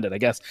pun intended, I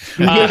guess.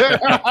 And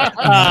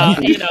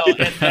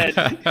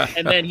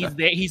then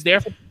he's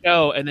there for the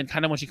show, and then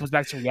kind of when she comes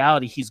back to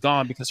reality, he's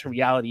gone, because her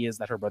reality is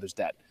that her brother's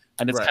dead.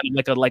 And it's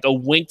kind of like a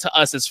wink to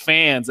us as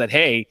fans that,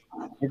 hey,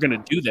 we're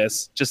gonna do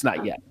this, just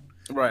not yet.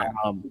 Right.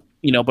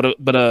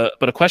 But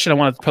a question I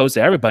wanted to pose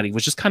to everybody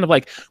was just kind of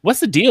like, what's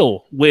the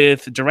deal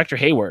with Director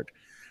Hayward?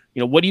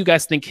 What do you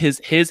guys think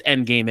his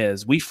end game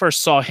is? We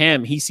first saw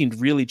him, he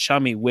seemed really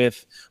chummy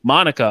with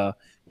Monica,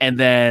 and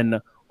then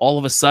all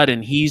of a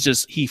sudden he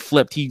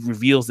flipped. He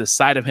reveals this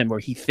side of him where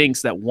he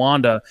thinks that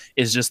Wanda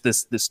is just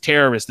this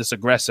terrorist, this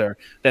aggressor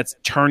that's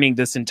turning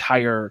this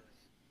entire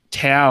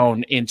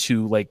town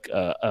into like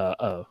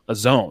a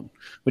zone.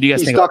 What do you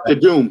guys think? Dr.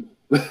 Doom.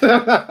 He's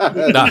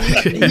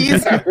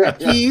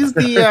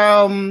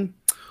the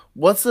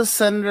what's the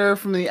senator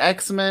from the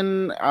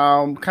X-Men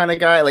kind of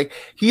guy? Like,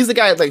 he's the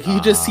guy, like, he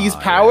just sees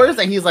powers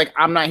and he's like,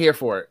 I'm not here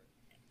for it.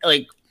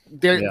 Like,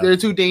 they're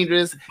too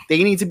dangerous.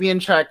 They need to be in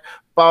check,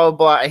 blah blah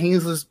blah. And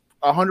he's just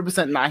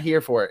 100% not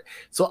here for it.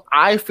 So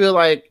I feel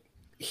like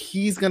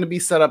he's gonna be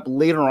set up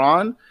later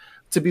on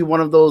to be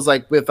one of those,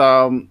 like, with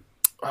what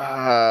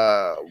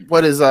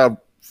is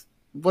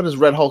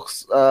Red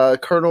Hulk's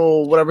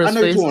Colonel, whatever his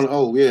face?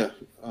 Oh yeah.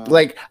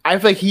 Like I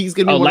feel like he's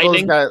gonna be one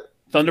Lightning? of those guys.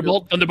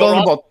 Thunderbolt.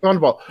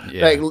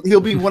 Yeah. Like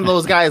he'll be one of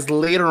those guys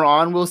later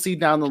on. We'll see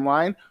down the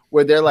line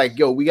where they're like,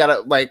 "Yo, we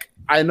gotta like."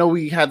 I know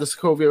we had the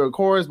Sokovia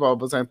Accords, blah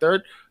blah blah,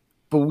 third,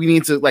 but we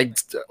need to like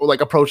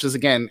approach this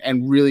again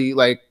and really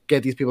like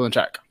get these people in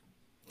check.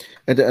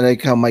 And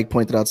like how Mike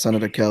pointed out,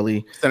 Senator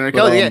Kelly.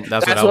 Yeah,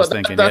 that's what I was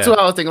thinking. That's what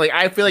I was thinking. Like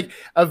I feel like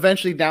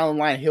eventually down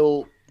the line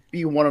he'll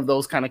be one of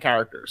those kind of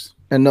characters.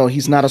 And no,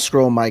 he's not a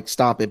scroll, Mike.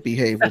 Stop it.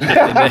 Behave.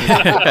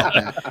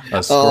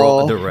 A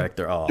scroll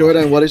director. Oh.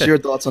 Jordan, what is your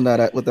thoughts on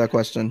that with that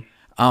question?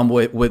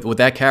 With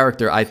that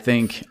character, I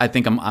think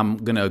I'm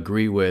gonna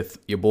agree with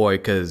your boy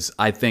because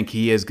I think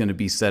he is gonna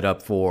be set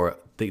up for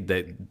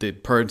the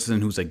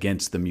person who's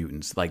against the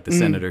mutants, like the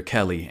Senator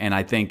Kelly, and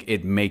I think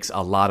it makes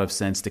a lot of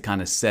sense to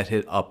kind of set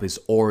up his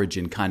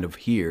origin kind of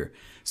here,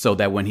 so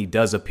that when he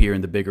does appear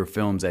in the bigger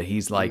films, that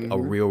he's like a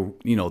real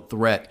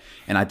threat.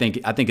 And I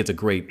think it's a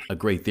great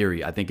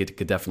theory. I think it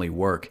could definitely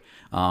work.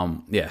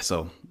 He's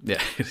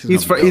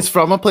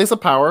from a place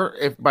of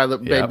power,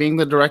 by being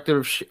the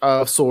director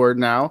of Sword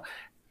now,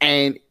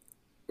 and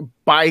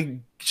by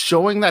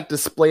showing that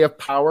display of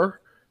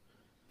power,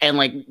 and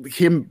like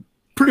him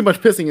pretty much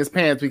pissing his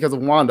pants because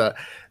of Wanda,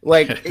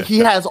 like he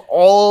has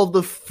all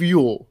the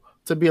fuel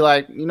to be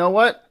like, you know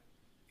what,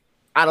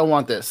 I don't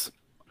want this,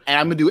 and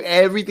I'm gonna do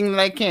everything that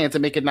I can to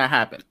make it not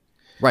happen.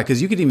 Right,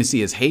 because you could even see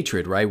his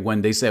hatred, right?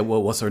 When they said,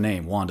 "Well, what's her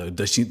name? Wanda?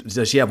 Does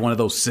she have one of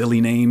those silly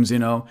names,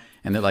 And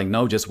they're like,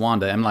 "No, just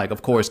Wanda." I'm like,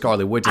 "Of course,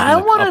 Scarlet Witch." I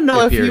want to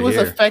know if he was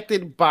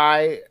affected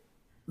by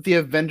the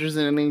Avengers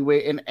in any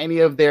way, in any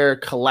of their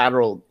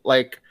collateral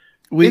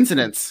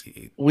incidents.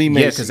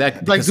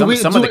 Because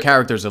some of the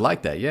characters are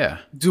like that. Yeah.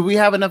 Do we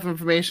have enough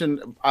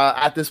information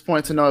at this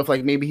point to know if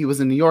maybe he was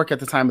in New York at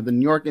the time of the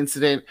New York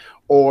incident,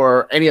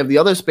 or any of the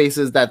other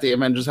spaces that the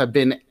Avengers have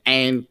been,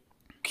 and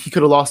he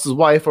could have lost his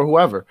wife or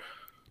whoever?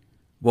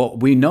 Well,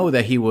 we know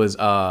that he was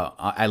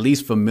at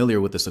least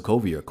familiar with the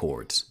Sokovia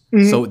Accords.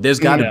 So there's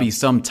got to be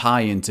some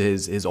tie into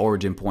his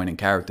origin point and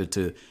character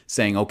to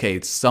saying, okay,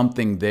 it's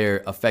something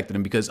there affected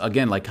him. Because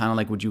again, kind of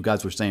like what you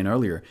guys were saying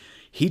earlier,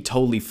 he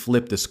totally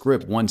flipped the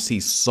script once he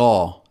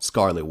saw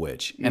Scarlet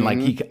Witch. And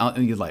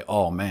he's like,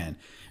 oh man.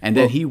 And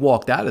then he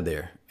walked out of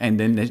there. And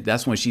then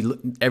that's when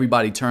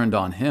everybody turned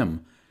on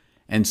him.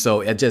 And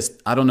so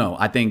I don't know.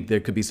 I think there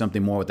could be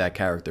something more with that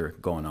character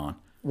going on.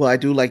 Well, I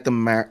do like the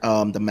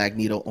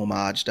Magneto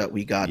homage that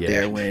we got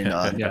there when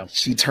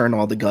she turned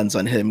all the guns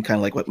on him, kind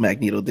of like what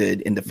Magneto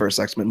did in the first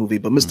X-Men movie.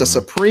 But Mr.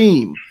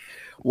 Supreme,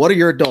 what are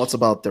your thoughts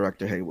about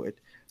Director Hayward?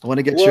 I want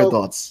to get your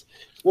thoughts.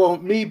 Well,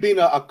 me being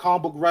a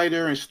comic book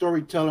writer and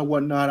storyteller and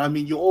whatnot, I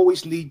mean, you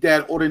always need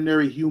that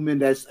ordinary human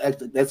that's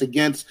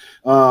against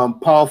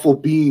powerful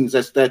beings.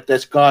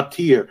 That's God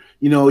tier.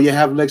 You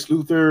have Lex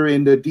Luthor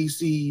in the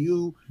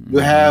DCU. You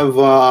have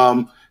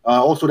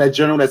also that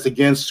general that's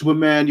against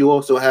Superman. You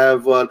also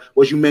have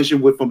what you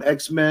mentioned from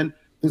X-Men,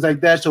 things like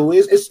that. So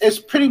it's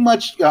pretty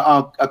much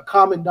a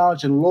common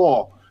knowledge and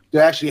law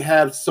to actually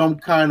have some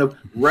kind of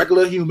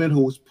regular human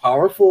who's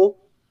powerful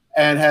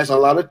and has a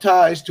lot of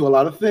ties to a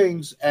lot of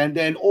things, and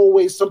then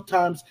always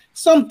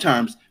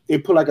sometimes they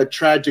put a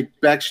tragic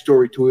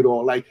backstory to it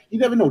all. Like, you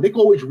never know, they can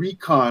always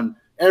recon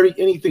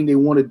anything they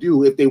want to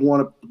do if they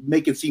want to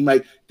make it seem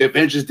like the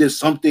Avengers did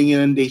something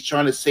and they're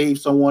trying to save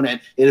someone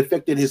and it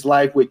affected his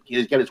life,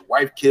 he got his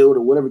wife killed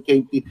or whatever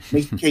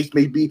the case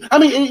may be. I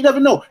mean, you never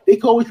know. They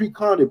can always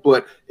recon it,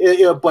 but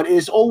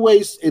it's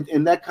always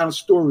in that kind of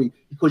story,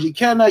 because you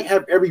cannot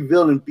have every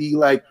villain be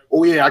like,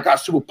 oh yeah, I got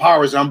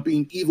superpowers, I'm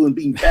being evil and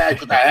being bad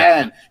because I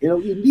am.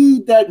 You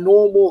need that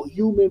normal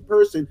human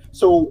person,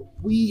 so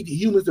we, the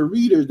humans, the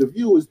readers, the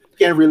viewers,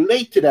 can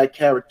relate to that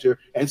character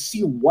and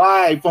see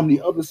why, from the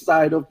other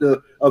side of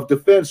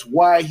defense,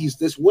 why he's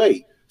this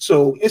way.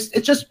 So it's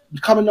just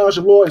common knowledge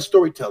of law and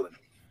storytelling.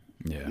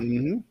 Yeah. I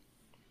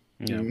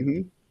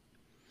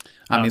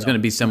mean, it's going to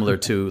be similar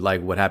to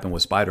what happened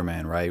with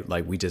Spider-Man, right?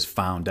 Like, we just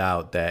found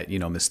out that,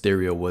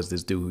 Mysterio was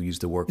this dude who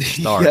used to work for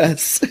Stark.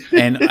 Yes.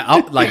 And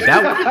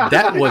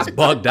that was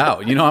bugged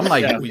out. I'm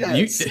like,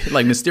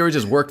 Mysterio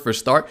just worked for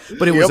Stark,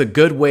 but it was a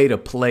good way to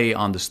play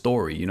on the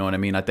story. You know what I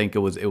mean? I think it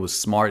was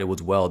smart. It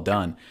was well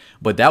done.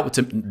 But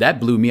that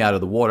blew me out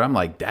of the water. I'm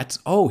like,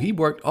 he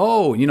worked.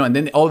 And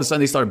then all of a sudden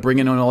they started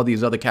bringing on all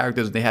these other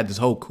characters. They had this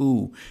whole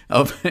coup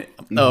of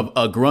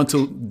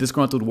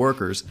disgruntled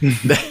workers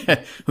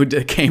who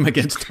came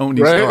against Tony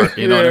Stark.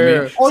 You know what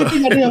I mean? Only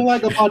thing I didn't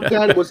like about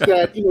that was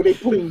that they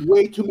putting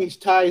way too many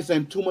ties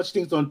and too much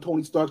things on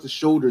Tony Stark's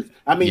shoulders.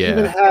 I mean, you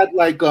even had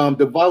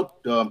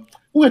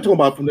who are we talking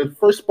about from the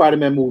first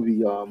Spider-Man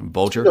movie?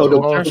 Vulture. The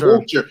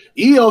Vulture.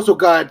 He also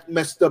got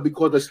messed up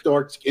because of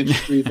Stark's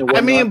industries and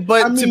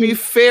whatnot. To be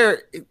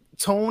fair,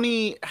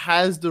 Tony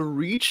has the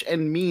reach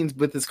and means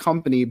with his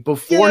company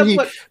before he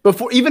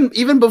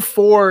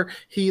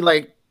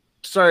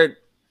started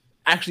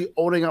actually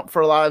owning up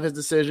for a lot of his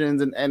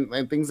decisions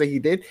and things that he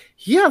did.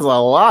 He has a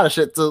lot of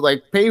shit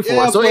to pay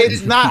for. So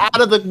it's not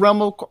out of the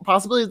realm of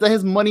possibilities that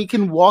his money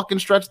can walk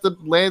and stretch the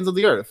lands of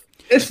the earth.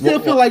 It still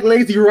feel like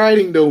lazy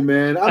writing, though,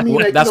 man. I mean,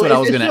 like, that's what I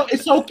was gonna.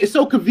 It's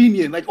so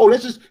convenient. Like, oh,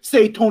 let's just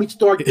say Tony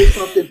Stark did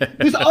something.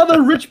 There's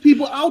other rich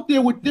people out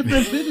there with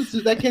different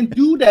businesses that can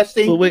do that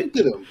same thing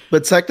to them.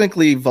 But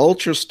technically,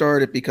 Vulture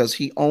started because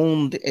he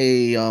owned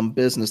a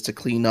business to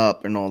clean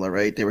up and all that,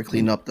 right? They were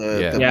cleaning up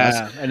the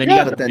mess. And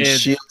then but then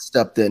Shield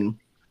stepped in.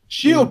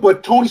 Shield,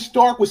 but Tony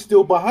Stark was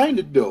still behind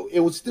it, though. It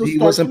was still. He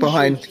wasn't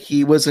behind.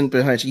 He wasn't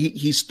behind.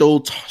 He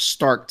stole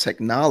Stark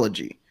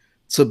technology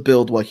to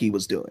build what he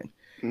was doing.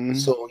 Mm-hmm.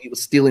 So he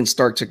was stealing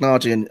Stark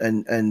technology,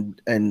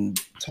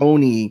 and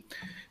Tony,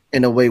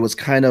 in a way, was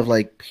kind of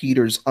like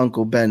Peter's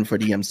Uncle Ben for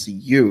the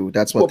MCU.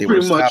 That's what they were.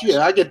 Pretty much,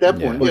 yeah. I get that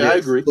point. Yeah, I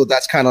agree. So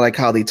that's kind of like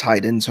how they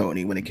tied in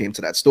Tony when it came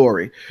to that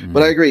story. Mm-hmm.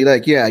 But I agree.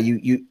 Like, yeah,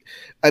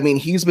 I mean,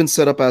 he's been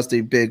set up as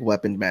the big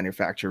weapon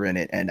manufacturer in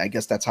it, and I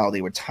guess that's how they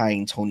were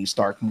tying Tony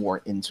Stark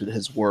more into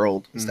his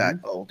world. Is that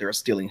they're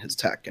stealing his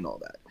tech and all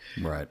that?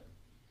 Right.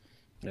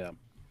 Yeah.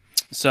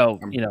 So,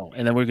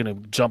 and then we're going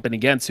to jump in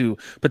again to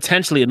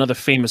potentially another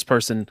famous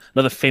person,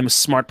 another famous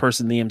smart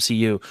person in the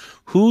MCU.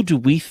 Who do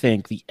we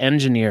think the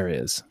engineer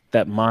is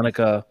that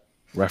Monica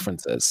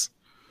references?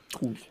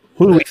 Who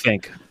do we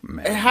think?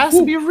 Man. It has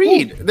to be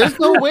Reed. There's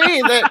no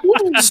way that.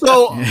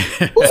 So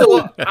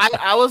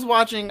I was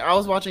watching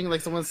like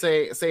someone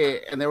say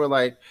it, and they were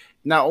like,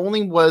 not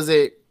only was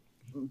it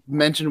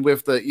mentioned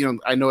with the,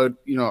 I know,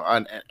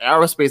 an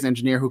aerospace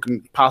engineer who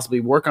can possibly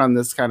work on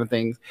this kind of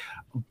things,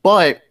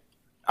 but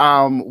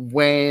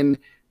when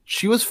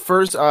she was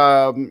first,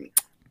 when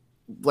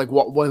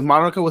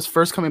Monica was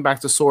first coming back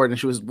to S.W.O.R.D. and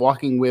she was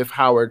walking with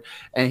Howard,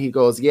 and he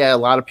goes, yeah, a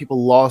lot of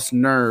people lost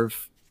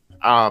nerve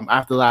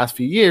after the last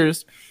few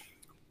years.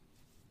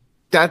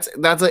 That's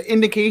an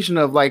indication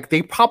of like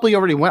they probably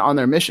already went on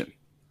their mission.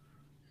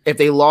 If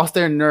they lost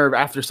their nerve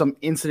after some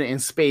incident in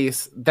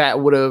space, that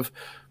would have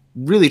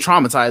really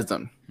traumatized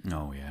them.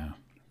 Oh yeah,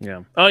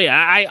 yeah. Oh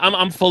yeah.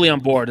 I'm fully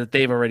on board that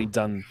they've already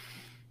done.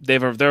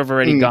 They've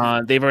already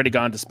gone. They've already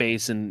gone to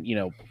space, and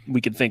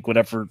we can think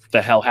whatever the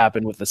hell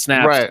happened with the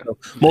snaps, right?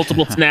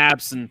 Multiple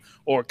snaps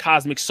or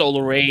cosmic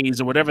solar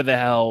rays or whatever the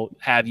hell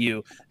have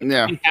you.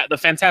 Yeah, the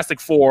Fantastic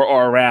Four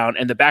are around,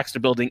 and the Baxter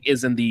Building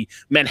is in the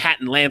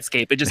Manhattan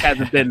landscape. It just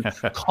hasn't been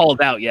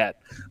called out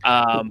yet.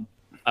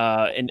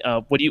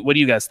 What do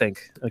you guys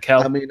think,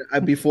 Kel? I mean,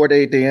 before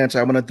they answer,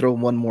 I want to throw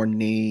one more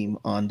name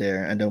on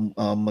there, and then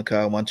Mika,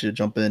 I want you to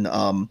jump in.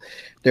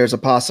 There's a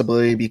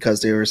possibility because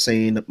they were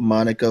saying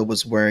Monica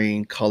was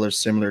wearing colors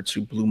similar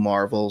to Blue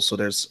Marvel, so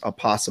there's a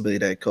possibility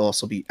that it could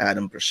also be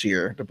Adam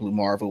Brashear, the Blue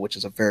Marvel, which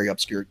is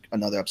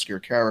another obscure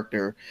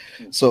character.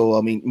 So,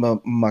 I mean,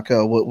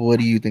 Mika, what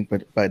do you think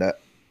by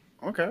that?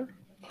 Okay.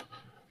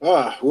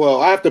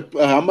 Well,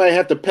 I might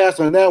have to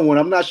pass on that one.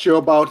 I'm not sure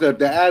about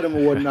the Adam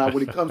or whatnot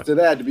when it comes to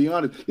that, to be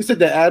honest. You said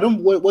the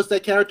Adam? What's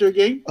that character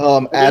again?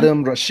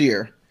 Adam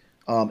Brashear,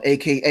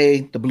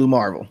 aka the Blue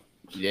Marvel.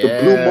 Yeah.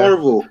 The Blue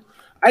Marvel.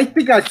 I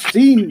think I've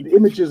seen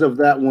images of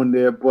that one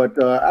there,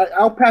 but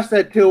I'll pass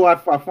that till I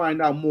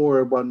find out more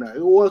about that.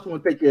 Who else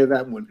want to take care of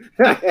that one?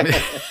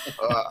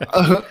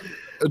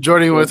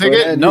 Jordan, you want to take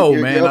it? No,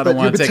 man, I don't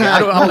want to take it.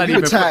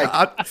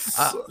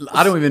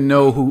 I don't even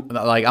know who.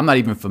 Like, I'm not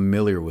even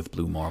familiar with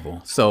Blue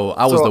Marvel, so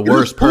I was the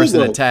worst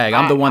person to tag.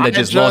 I'm the one that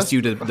just lost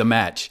you to the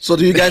match. So,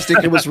 do you guys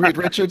think it was Reed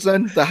Richards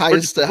then, the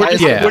highest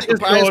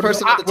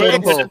person at the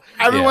totem pole?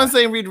 Everyone's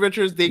saying Reed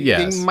Richards.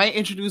 They might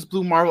introduce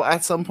Blue Marvel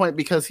at some point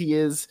because he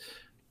is,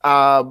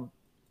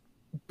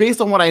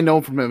 based on what I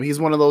know from him, he's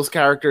one of those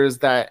characters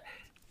that,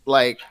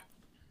 like,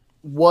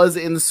 was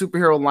in the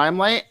superhero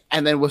limelight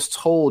and then was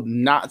told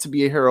not to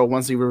be a hero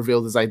once he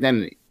revealed his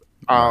identity.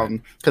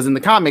 Because in the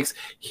comics,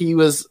 he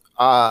was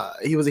a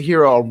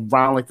hero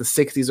around like the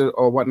 60s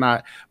or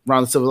whatnot,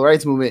 around the civil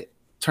rights movement.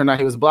 Turned out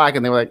he was black,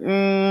 and they were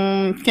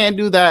like, can't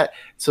do that.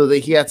 So that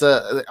he had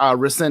to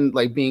rescind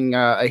like being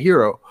a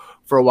hero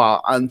for a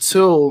while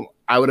until,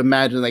 I would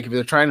imagine, like if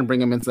they're trying to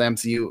bring him into the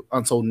MCU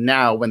until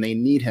now when they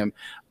need him.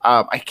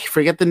 I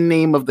forget the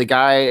name of the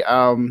guy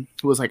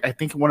who was like, I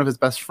think one of his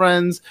best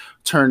friends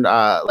turned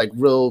like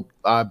real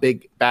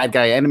big bad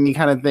guy enemy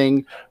kind of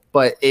thing.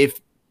 But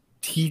if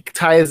he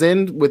ties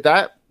in with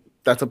that,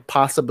 that's a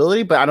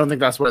possibility. But I don't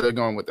think that's where they're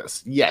going with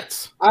this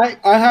yet. I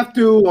have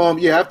to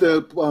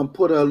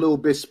put a little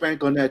bit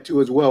spank on that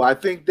too as well. I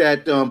think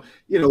that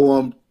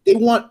they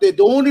want the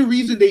only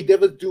reason they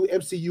never do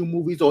MCU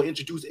movies or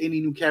introduce any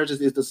new characters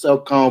is to sell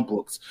comic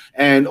books,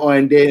 and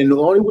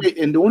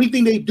the only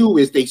thing they do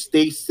is they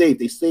stay safe.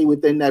 They stay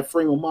within that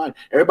frame of mind.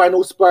 Everybody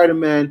knows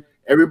Spider-Man.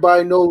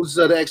 Everybody knows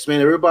the X-Men.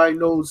 Everybody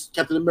knows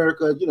Captain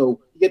America.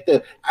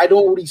 I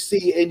don't really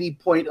see any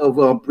point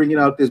of bringing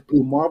out this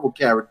Blue Marvel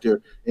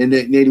character in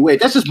any way.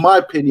 That's just my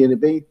opinion,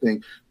 if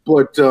anything.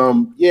 But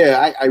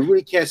I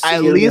really can't see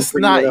at least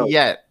not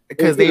yet.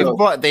 Because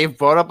they've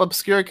brought up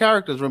obscure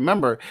characters.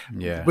 Remember,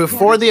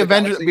 before the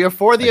Avengers, I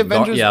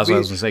was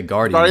going to say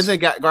Guardians of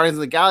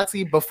the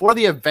Galaxy. Before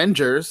the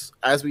Avengers,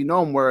 as we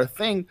know them, were a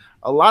thing.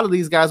 A lot of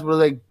these guys were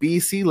like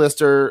BC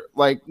lister,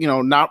 like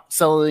not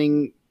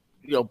selling,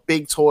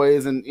 big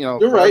toys and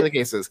You're right. the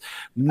cases.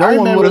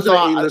 No one would have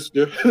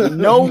thought.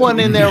 No one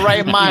in their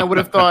right mind would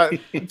have thought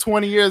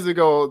 20 years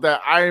ago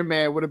that Iron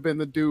Man would have been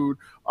the dude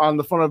on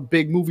the front of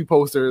big movie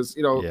posters.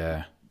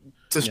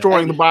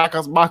 Destroying the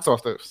box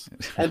office.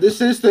 And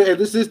this is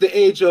the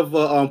age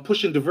of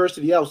pushing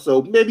diversity out.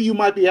 So maybe you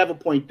might have a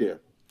point there.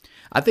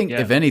 I think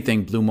if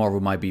anything, Blue Marvel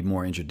might be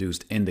more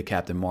introduced in the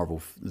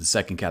the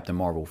second Captain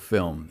Marvel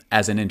film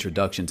as an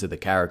introduction to the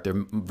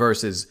character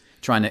versus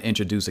trying to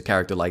introduce a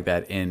character like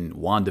that in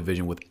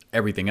WandaVision with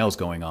everything else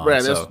going on.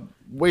 Right, there's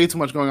way too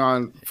much going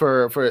on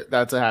for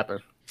that to happen.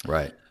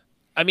 Right.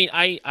 I mean,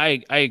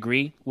 I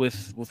agree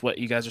with what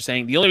you guys are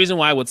saying. The only reason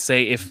why I would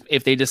say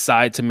if they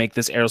decide to make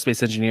this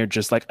aerospace engineer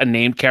just like a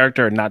named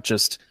character and not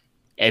just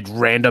a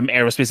random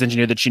aerospace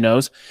engineer that she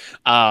knows,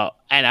 and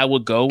I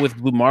would go with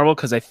Blue Marvel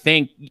because I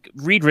think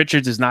Reed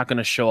Richards is not going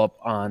to show up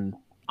on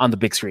the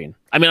big screen.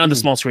 I mean, on the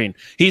small screen.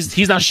 He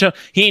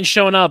ain't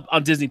showing up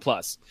on Disney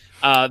Plus.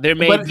 There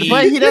may be,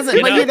 but he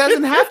doesn't. But he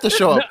doesn't have to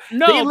show up.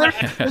 No, they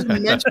literally just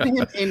mention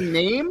him in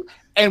name,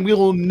 and we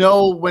will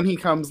know when he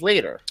comes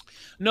later.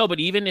 No, but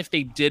even if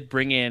they did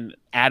bring in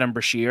Adam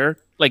Brashear,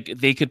 like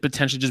they could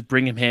potentially just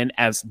bring him in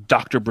as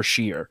Dr.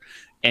 Brashear,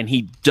 and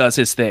he does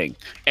his thing,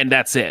 and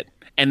that's it.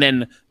 And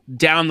then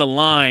down the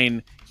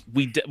line,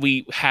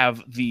 we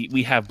have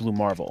Blue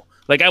Marvel.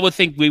 Like I would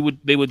think they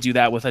would do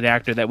that with an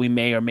actor that we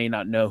may or may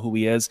not know who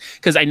he is,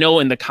 because I know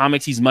in the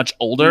comics he's much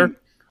older,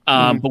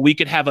 but we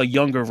could have a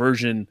younger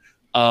version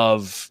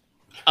of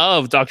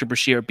Dr.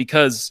 Brashear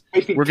because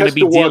we're going to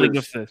be dealing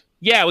with this.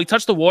 Yeah, we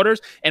touch the waters,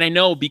 and I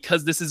know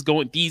because this is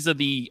going. These are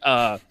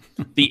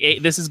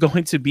this is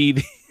going to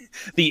be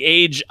the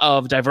age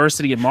of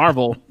diversity in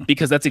Marvel,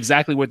 because that's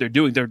exactly what they're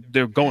doing.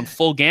 They're going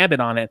full gambit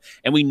on it,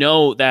 and we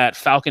know that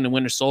Falcon and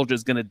Winter Soldier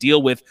is going to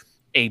deal with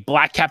a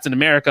black Captain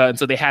America, and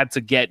so they had to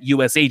get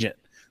U.S. Agent.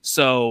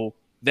 So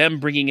them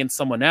bringing in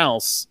someone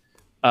else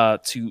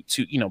to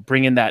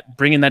bring in that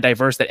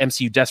diverse that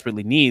MCU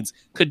desperately needs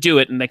could do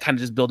it, and they kind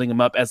of just building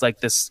him up as like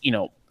this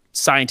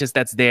scientist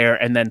that's there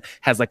and then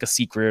has like a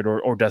secret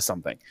or does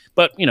something.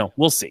 But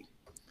we'll see.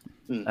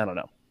 I don't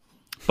know,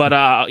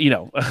 but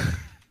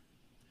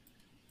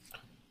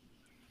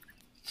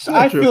So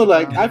I feel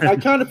like I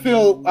kind of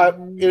feel,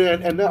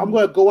 and I'm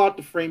going to go out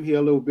the frame here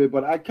a little bit,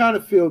 but I kind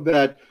of feel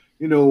that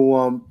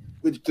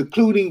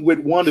concluding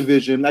with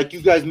WandaVision, like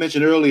you guys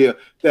mentioned earlier,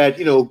 that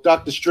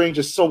Doctor Strange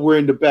is somewhere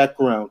in the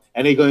background,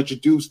 and they're going to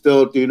introduce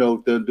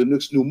the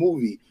next new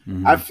movie.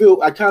 Mm-hmm.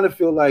 I kind of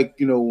feel like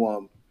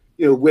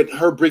with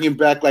her bringing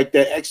back like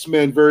that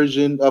X-Men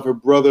version of her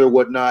brother or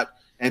whatnot,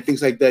 and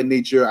things like that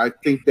nature. I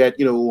think that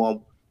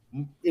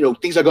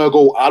things are going to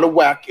go out of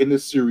whack in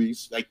this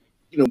series, like.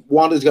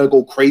 Wanda's got to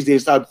go crazy and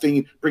start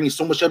bringing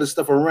so much other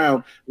stuff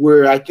around,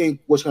 where I think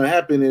what's going to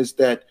happen is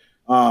that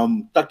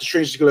Doctor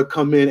Strange is going to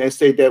come in and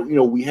say that,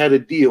 we had a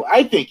deal.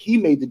 I think he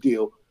made the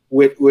deal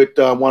with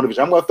WandaVision.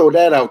 I'm going to throw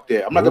that out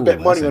there. I'm not going to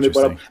bet money on it,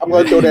 but I'm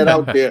going to throw that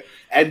out there.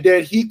 And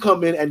then he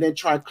come in and then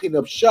try and clean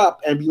up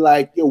shop and be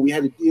like, we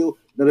had a deal,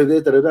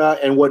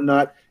 and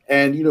whatnot,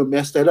 and,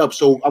 mess that up.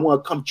 So I'm going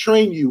to come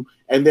train you,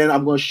 and then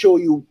I'm going to show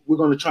you, we're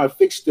going to try to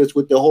fix this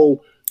with the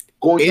whole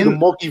going to the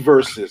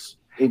multiverses.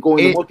 And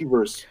going to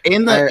multiverse.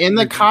 In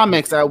the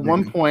comics, at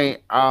one point,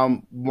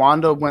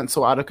 Wanda went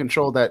so out of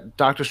control that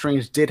Doctor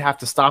Strange did have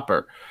to stop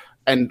her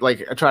and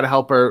like try to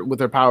help her with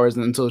her powers,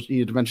 and until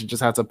he eventually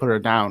just had to put her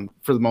down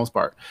for the most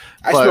part.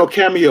 I smell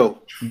cameo.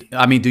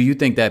 I mean, do you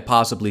think that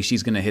possibly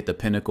she's going to hit the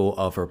pinnacle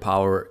of her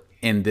power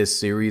in this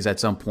series at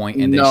some point,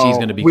 and then she's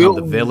going to become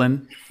the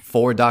villain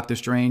for Doctor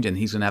Strange, and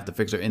he's going to have to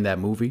fix her in that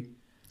movie?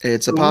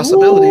 It's a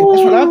possibility.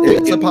 That's what I'm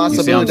thinking. It's a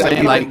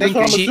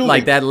possibility.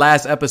 Like that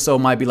last episode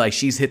might be like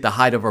she's hit the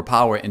height of her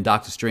power, and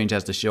Doctor Strange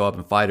has to show up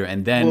and fight her.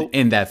 And then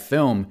in that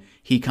film,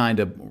 he kind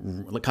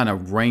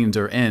of reins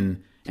her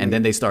in, and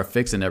then they start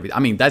fixing everything. I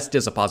mean, that's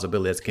just a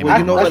possibility that came out.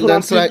 You know what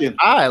lends to that?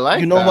 I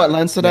like. You know what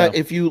lends to that?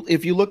 If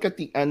you look at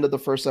the end of the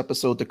first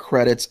episode, the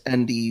credits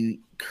and the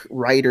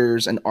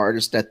writers and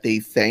artists that they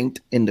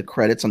thanked in the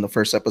credits on the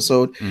first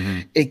episode,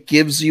 it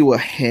gives you a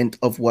hint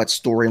of what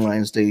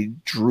storylines they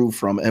drew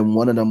from, and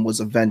one of them was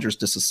Avengers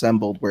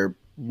Disassembled, where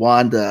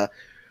Wanda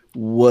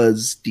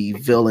was the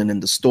villain in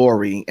the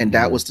story, and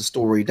that was the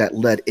story that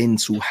led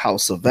into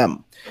House of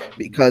M,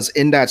 because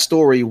in that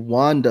story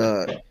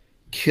Wanda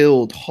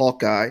killed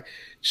Hawkeye,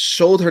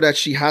 showed her that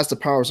she has the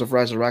powers of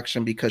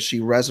resurrection because she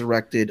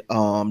resurrected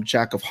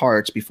Jack of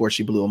Hearts before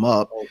she blew him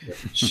up.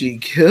 She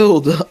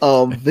killed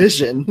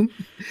Vision,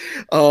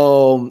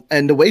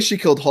 and the way she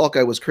killed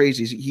Hawkeye was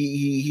crazy.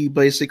 He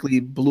basically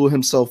blew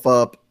himself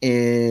up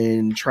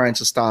in trying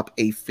to stop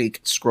a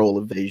fake Skrull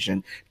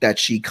invasion that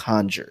she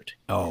conjured.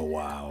 Oh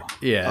wow,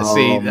 yeah.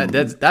 See,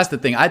 that's the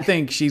thing. I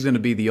think she's going to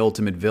be the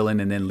ultimate villain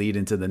and then lead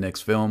into the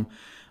next film.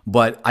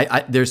 But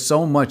I there's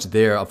so much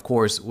there, of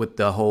course, with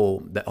the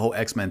whole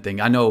X-Men thing.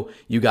 I know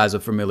you guys are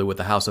familiar with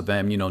the House of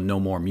M, no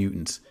more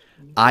mutants.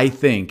 I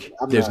think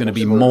there's going to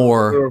be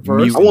more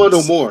mutants. I want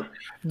to know more.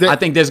 I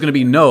think there's going to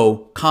be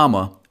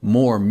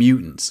more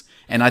mutants.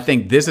 And I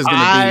think this is going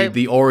to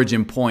be the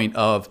origin point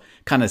of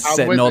kind of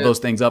setting all those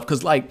things up.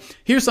 Because, like,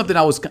 here's something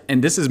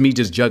and this is me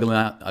just juggling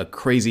out a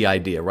crazy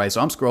idea, right?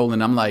 So I'm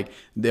scrolling, I'm like,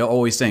 they're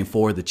always saying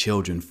for the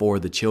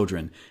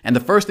children. And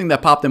the first thing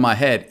that popped in my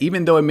head,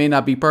 even though it may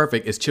not be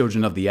perfect, is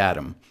Children of the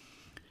Atom.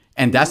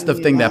 And that's the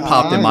thing that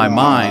popped in my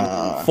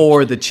mind,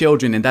 for the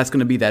children. And that's going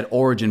to be that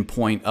origin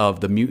point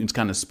of the mutants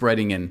kind of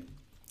spreading and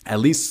at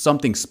least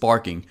something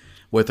sparking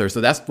with her.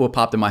 So that's what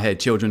popped in my head,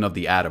 Children of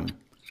the Atom.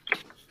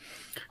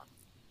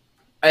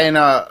 And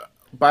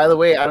by the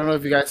way, I don't know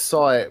if you guys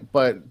saw it,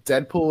 but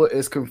Deadpool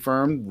is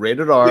confirmed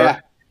rated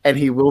R, and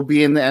he will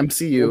be in the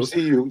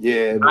MCU.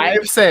 Yeah. Man. I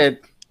have said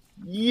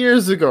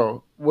years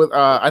ago with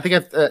I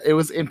think it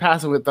was in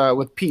passing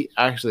with Pete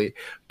actually,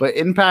 but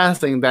in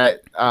passing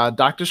that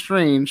Doctor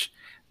Strange,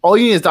 all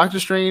you need is Doctor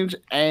Strange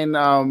and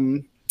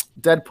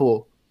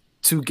Deadpool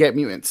to get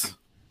mutants.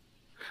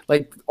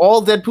 Like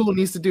all Deadpool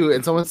needs to do,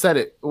 and someone said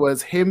it,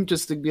 was him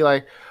just to be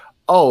like,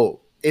 "Oh,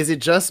 is it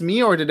just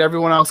me, or did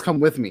everyone else come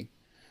with me?"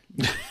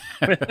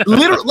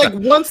 Literally, like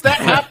once that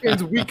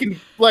happens, we can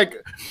like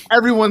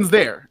everyone's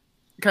there,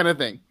 kind of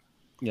thing.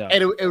 Yeah,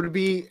 and it would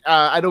be.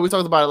 I know we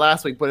talked about it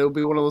last week, but it would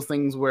be one of those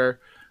things where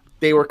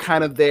they were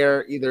kind of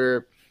there,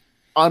 either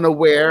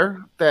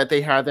unaware that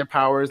they had their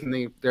powers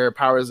and their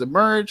powers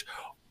emerge,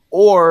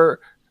 or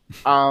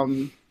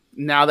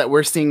now that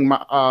we're seeing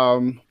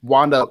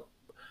Wanda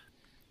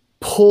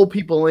pull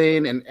people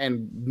in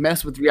and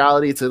mess with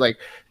reality to like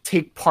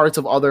take parts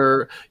of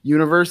other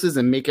universes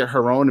and make it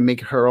her own and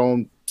make it her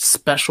own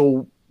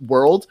special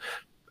world.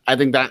 I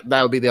think that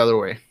would be the other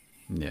way.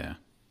 Yeah.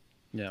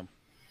 You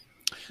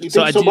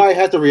think somebody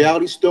has the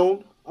reality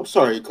stone? I'm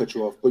sorry to cut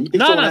you off, but you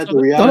think someone has the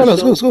reality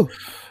stone? Let's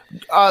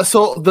go.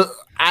 So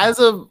as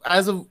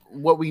of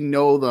what we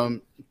know,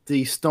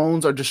 the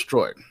stones are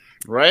destroyed,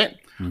 right?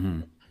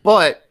 Mm-hmm.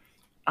 But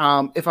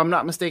if I'm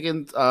not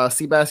mistaken,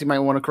 Seabass, you might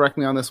want to correct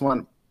me on this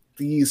one.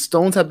 These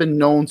stones have been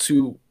known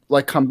to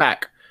like come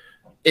back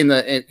even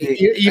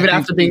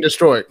after being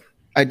destroyed.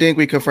 I think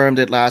we confirmed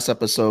it last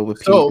episode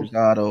with Pete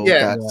Rosado.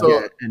 Yeah,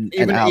 and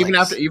even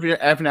after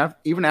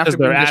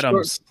being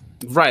destroyed,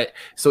 right?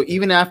 So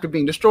even after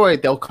being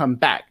destroyed, they'll come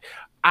back.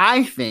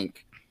 I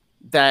think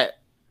that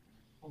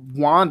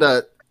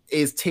Wanda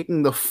is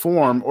taking the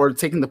form or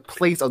taking the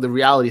place of the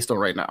reality stone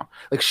right now.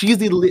 Like she's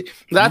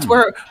that's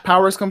where her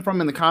powers come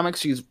from in the comics.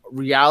 She's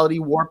reality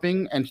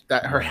warping and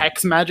that her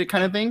hex magic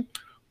kind of thing.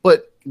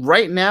 But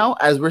right now,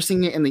 as we're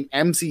seeing it in the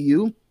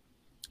MCU,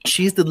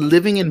 she's the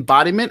living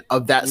embodiment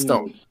of that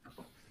stone.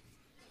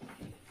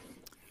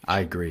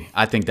 I agree.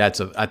 I think that's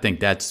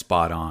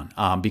spot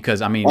on.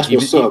 Because I mean,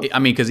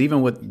 because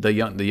even with the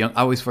young,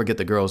 I always forget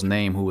the girl's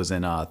name who was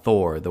in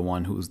Thor, the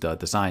one who's the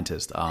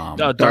scientist.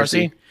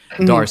 Darcy.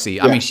 Darcy.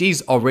 Yeah. I mean,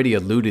 she's already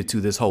alluded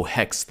to this whole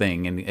hex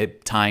thing and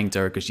it tying to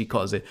her because she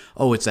calls it,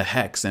 it's a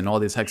hex and all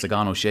these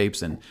hexagonal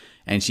shapes and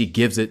she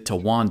gives it to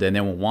Wanda. And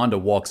then when Wanda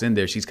walks in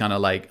there, she's kind of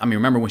like, I mean,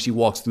 remember when she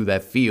walks through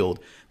that field,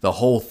 the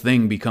whole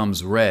thing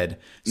becomes red.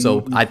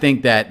 So I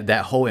think that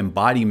whole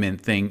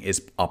embodiment thing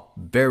is a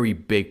very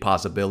big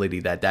possibility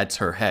that's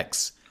her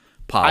hex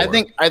power.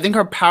 I think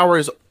her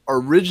powers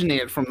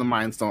originated from the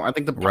Mind Stone. I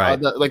think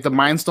the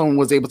Mind Stone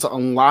was able to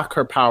unlock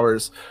her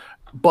powers,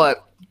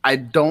 but I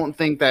don't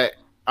think that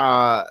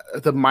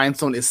the Mind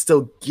Stone is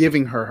still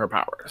giving her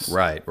powers.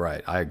 Right.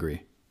 I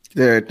agree.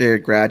 They're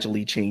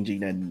gradually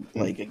changing, and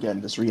like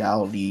again, this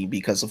reality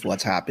because of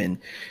what's happened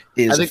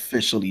is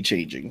officially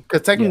changing.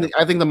 Because technically,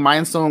 I think the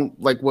Mind Stone,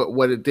 like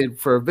what it did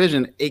for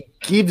Vision, it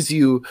gives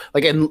you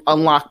like an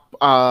unlock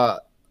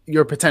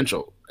your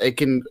potential. It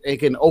can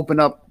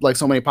open up like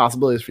so many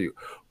possibilities for you.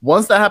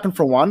 Once that happened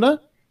for Wanda,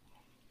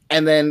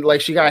 and then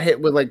like she got hit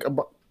with like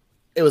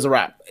it was a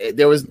wrap.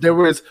 There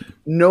was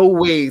no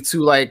way to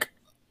like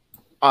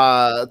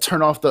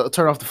turn off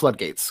the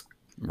floodgates.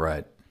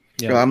 Right.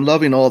 Yeah. I'm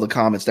loving all the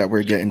comments that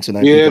we're getting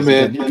tonight. Yeah,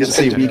 man. You can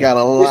see we got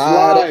a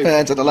lot of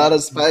fans and a lot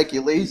of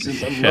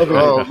speculations. I'm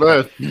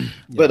loving it.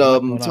 But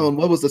Tone,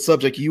 what was the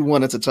subject you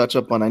wanted to touch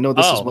up on? I know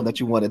this is one that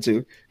you wanted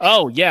to.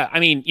 Oh yeah, I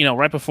mean,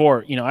 right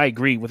before, I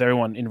agree with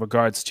everyone in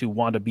regards to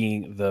Wanda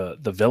being the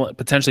villain,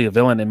 potentially a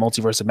villain in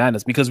Multiverse of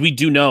Madness, because we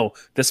do know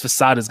this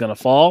facade is going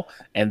to fall,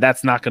 and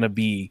that's not going to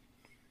be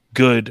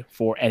good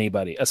for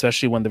anybody,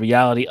 especially when the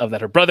reality of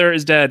that her brother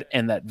is dead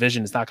and that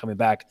Vision is not coming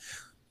back.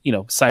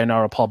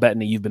 Sayonara, Paul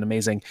Bettany, you've been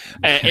amazing.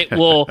 It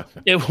will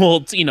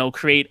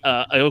create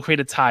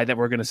a tie that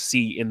we're going to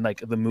see in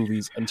like the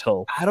movies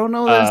until. I don't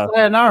know that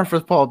sayonara for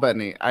Paul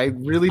Bettany. I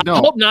really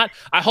don't.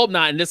 I hope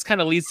not. And this kind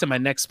of leads to my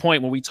next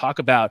point when we talk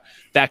about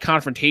that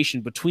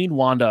confrontation between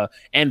Wanda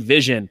and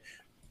Vision.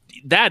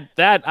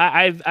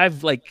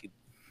 I've like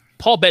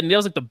Paul Bettany. That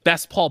was like the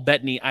best Paul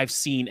Bettany I've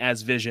seen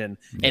as Vision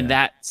in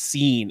that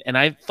scene, and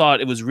I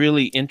thought it was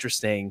really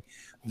interesting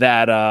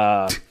that.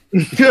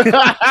 They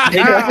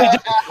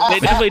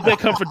definitely did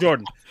come for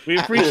Jordan. We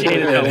appreciate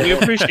it, though. We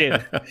appreciate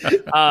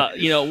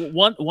it.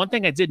 One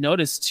thing I did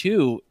notice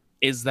too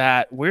is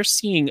that we're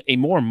seeing a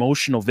more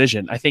emotional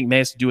Vision. I think it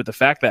has to do with the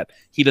fact that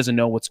he doesn't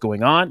know what's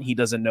going on. He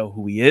doesn't know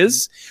who he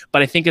is.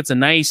 But I think it's a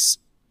nice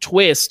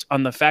twist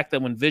on the fact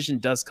that when Vision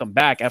does come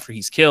back after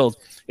he's killed,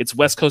 it's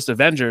West Coast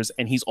Avengers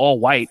and he's all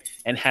white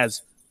and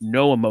has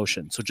no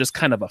emotion. So just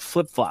kind of a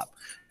flip-flop.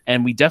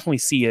 And we definitely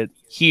see it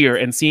here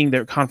and seeing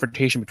their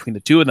confrontation between the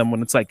two of them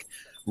when it's like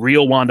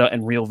real Wanda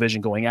and real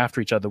Vision going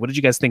after each other. What did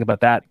you guys think about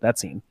that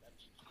scene?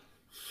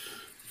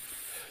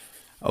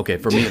 Okay,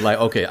 for me, like,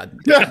 okay,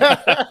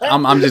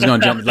 I'm just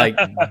gonna jump. Like,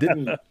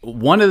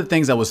 one of the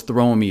things that was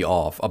throwing me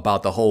off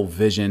about the whole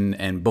Vision,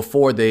 and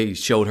before they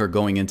showed her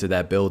going into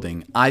that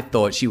building, I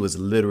thought she was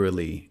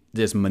literally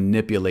just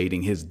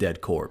manipulating his dead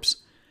corpse.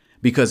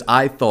 Because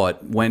I thought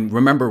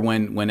remember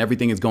when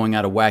everything is going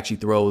out of whack, she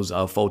throws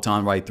a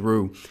photon right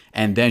through,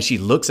 and then she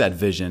looks at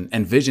Vision,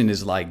 and Vision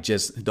is like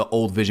just the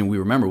old Vision we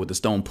remember with the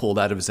stone pulled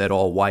out of his head,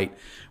 all white,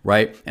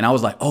 right? And I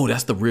was like, oh,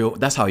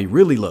 that's how he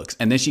really looks.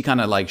 And then she kind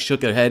of like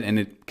shook her head, and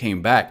it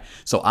came back.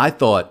 So I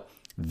thought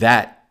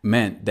that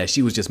meant that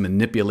she was just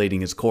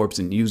manipulating his corpse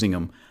and using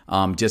him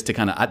just to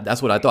kind of.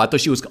 That's what I thought. I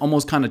thought she was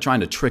almost kind of trying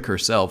to trick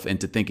herself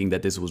into thinking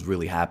that this was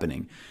really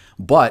happening,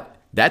 but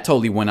that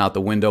totally went out the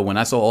window when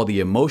I saw all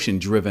the emotion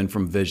driven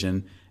from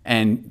Vision.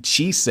 And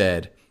she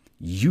said,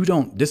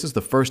 this is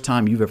the first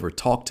time you've ever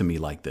talked to me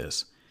like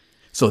this.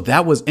 So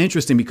that was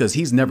interesting because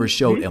he's never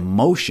showed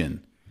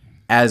emotion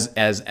as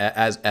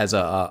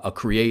a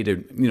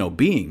creative,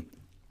 being.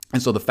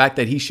 And so the fact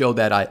that he showed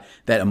that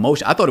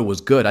emotion, I thought it was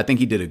good. I think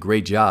he did a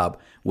great job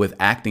with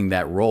acting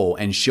that role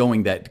and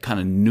showing that kind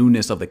of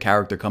newness of the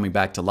character coming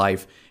back to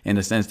life in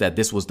the sense that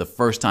this was the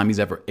first time he's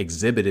ever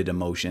exhibited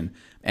emotion,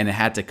 and it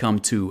had to come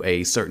to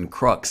a certain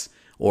crux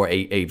or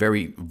a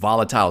very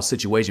volatile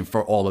situation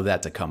for all of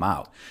that to come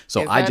out.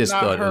 So I just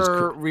thought it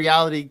was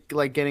reality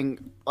like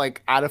getting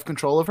like out of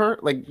control of her,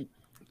 like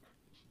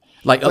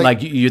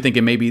you're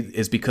thinking maybe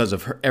it's because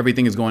of her,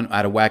 everything is going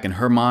out of whack in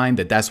her mind,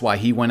 that's why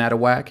he went out of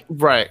whack.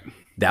 Right.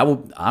 I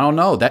don't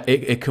know, that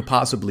it could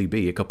possibly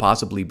be. It could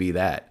possibly be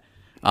that.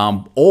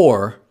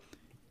 Or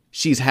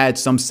she's had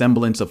some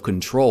semblance of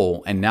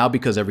control, and now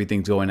because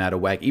everything's going out of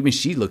whack, even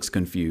she looks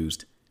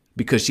confused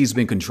because she's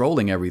been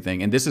controlling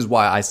everything. And this is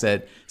why I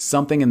said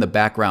something in the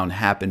background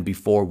happened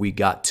before we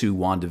got to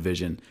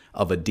WandaVision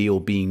of a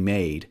deal being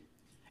made.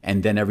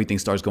 And then everything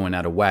starts going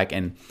out of whack.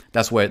 And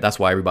that's why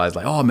everybody's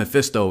like, oh,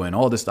 Mephisto and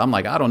all this. I'm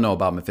like, I don't know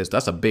about Mephisto.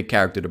 That's a big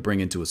character to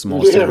bring into a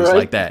small series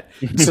like that.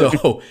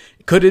 So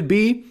could it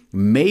be?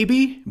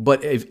 Maybe.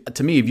 But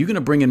to me, if you're going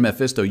to bring in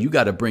Mephisto, you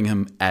got to bring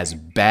him as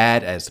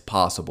bad as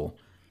possible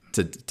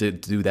to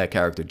do that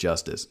character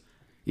justice.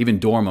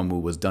 Even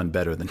Dormammu was done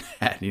better than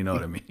that. You know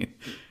what I mean?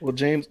 Well,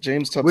 James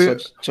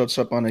touched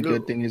up on a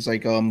good thing. He's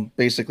like,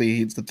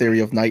 basically, it's the theory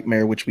of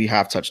Nightmare, which we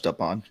have touched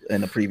up on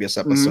in a previous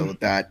episode,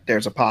 that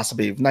there's a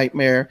possibility of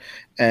Nightmare,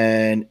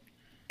 and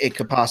it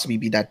could possibly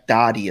be that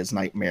Dottie is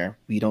Nightmare.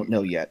 We don't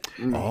know yet.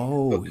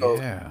 Oh,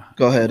 yeah.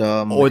 Go ahead.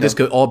 Or this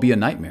could all be a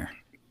nightmare.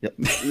 Yep.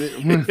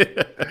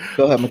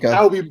 Go ahead,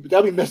 Miguel.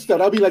 That'll be messed up.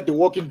 That'll be like the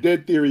Walking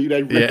Dead theory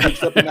that Rick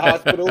wakes up in the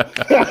hospital.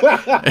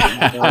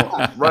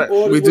 Right.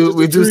 We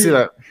do see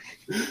that.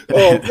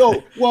 Oh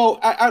no! Well,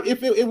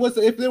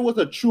 if there was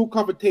a true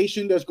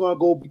confrontation that's going to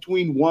go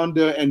between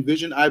Wanda and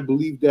Vision, I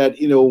believe that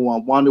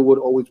Wanda would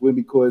always win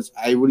because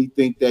I really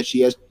think that she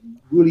has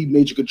really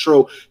major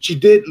control. She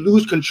did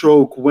lose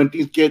control when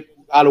things get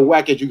out of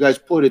whack, as you guys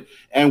put it,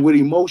 and with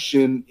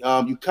emotion,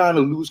 you kind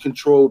of lose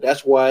control.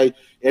 That's why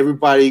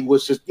everybody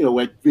was just,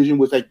 like Vision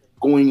was like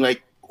going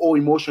like all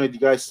emotional, as you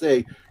guys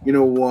say.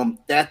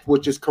 That's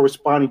what just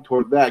corresponding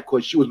toward that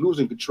because she was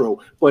losing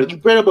control. But you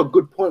brought up a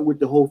good point with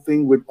the whole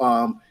thing with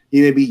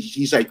maybe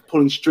he's like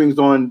pulling strings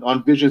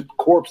on Vision's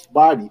corpse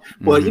body,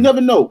 but you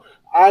never know.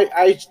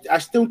 I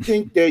still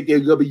think that they're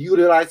gonna be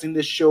utilizing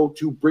this show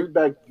to bring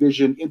back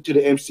Vision into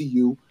the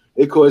MCU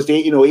because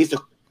he's a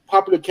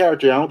popular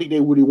character. I don't think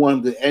they really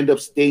want him to end up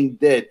staying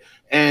dead.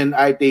 And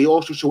they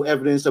also show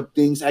evidence of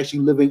things actually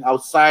living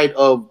outside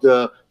of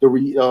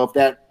of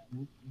that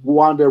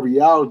Wanda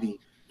reality,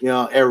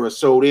 era.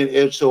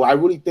 So I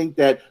really think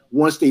that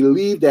once they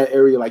leave that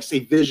area, like say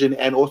Vision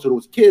and also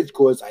those kids,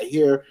 because I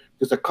hear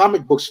there's a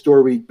comic book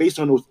story based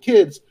on those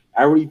kids,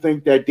 I really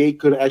think that they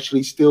could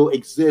actually still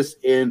exist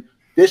in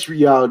this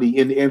reality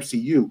in the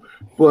MCU.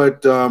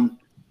 But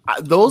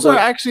those are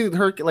actually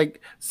her,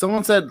 like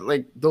someone said,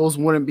 like those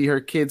wouldn't be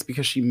her kids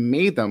because she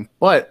made them.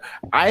 But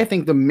I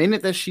think the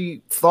minute that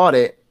she thought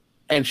it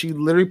and she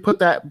literally put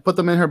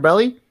them in her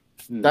belly,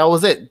 that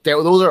was it.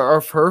 Those are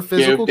her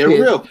physical they're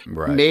kids, real.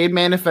 Right. made,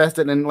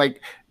 manifested, and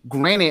like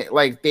granted,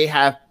 like they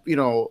have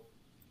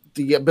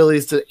the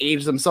abilities to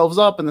age themselves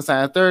up in the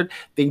second and third.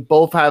 They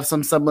both have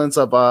some semblance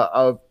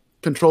of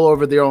control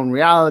over their own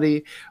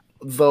reality.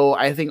 Though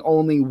I think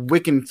only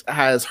Wiccan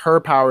has her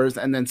powers,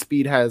 and then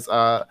Speed has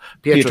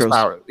Pietro's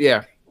powers.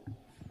 Yeah,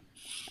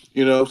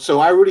 So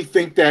I really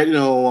think that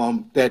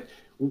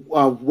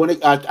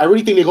I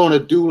really think they're going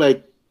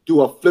to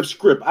do a flip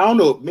script. I don't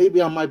know,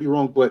 maybe I might be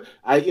wrong, but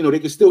they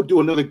can still do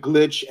another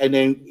glitch, and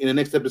then in the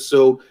next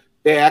episode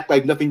they act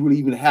like nothing really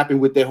even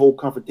happened with their whole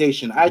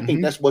confrontation. I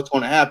think that's what's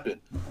going to happen.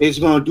 They're just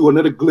going to do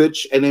another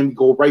glitch and then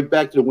go right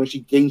back to when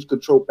she gains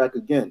control back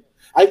again.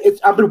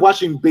 I've been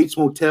watching Bates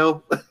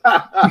Motel,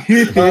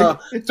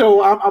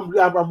 so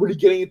I'm really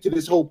getting into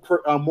this whole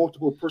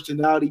multiple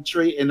personality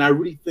trait, and I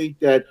really think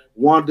that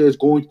Wanda is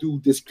going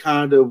through this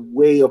kind of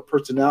way of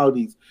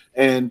personalities,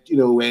 and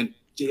and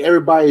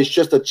everybody is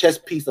just a chess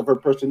piece of her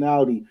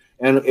personality,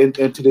 and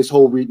to this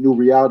whole new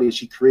reality that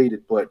she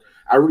created. But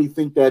I really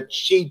think that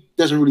she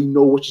doesn't really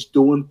know what she's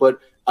doing, but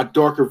a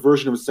darker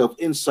version of herself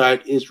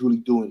inside is really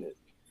doing it.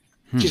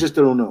 She just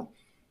don't know.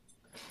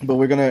 But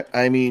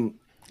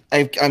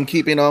I'm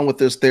keeping on with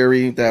this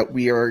theory that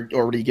we are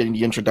already getting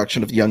the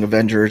introduction of the Young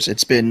Avengers.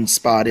 It's been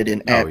spotted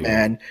in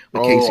Ant-Man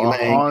with Casey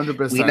Lang.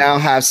 100%. We now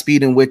have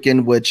Speed and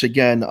Wiccan, which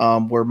again,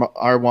 were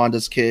our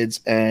Wanda's kids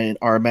and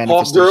our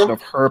manifestation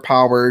of her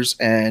powers.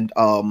 And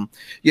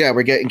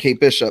we're getting Kate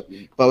Bishop.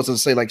 But I was going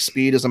to say, like,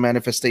 Speed is a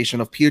manifestation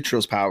of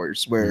Pietro's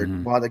powers, where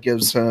Wanda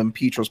gives him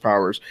Pietro's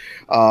powers.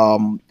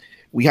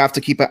 We have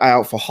to keep an eye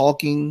out for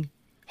Hulkling.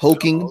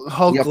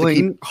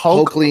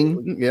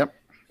 Yep.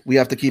 We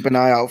have to keep an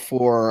eye out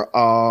for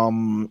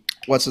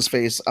what's his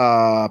face,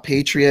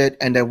 Patriot,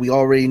 and then we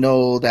already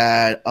know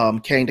that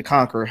Kang the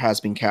Conqueror has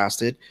been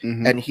casted,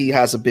 and he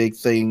has a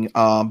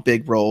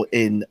big role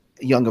in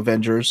Young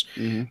Avengers.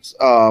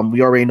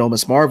 We already know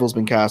Ms. Marvel's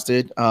been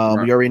casted. We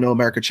already know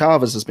America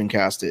Chavez has been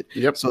casted.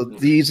 Yep. So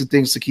these are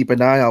things to keep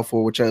an eye out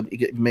for, which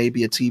it may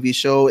be a TV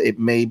show, it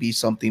may be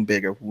something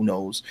bigger. Who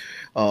knows?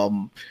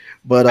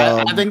 But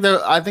I think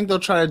they'll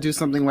try to do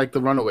something like The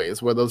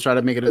Runaways, where they'll try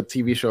to make it a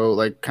TV show,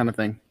 like, kind of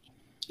thing.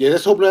 Yeah,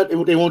 let's hope that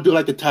they won't do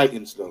like the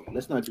Titans, though.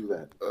 Let's not do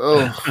that.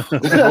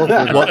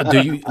 Well,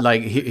 do you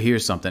like?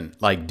 Here's something.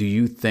 Like, do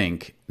you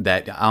think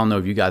that, I don't know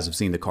if you guys have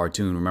seen the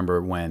cartoon?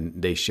 Remember when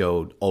they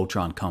showed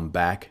Ultron come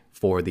back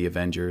for the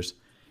Avengers,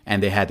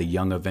 and they had the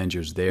Young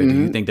Avengers there? Do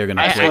you think they're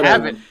gonna? I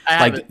haven't.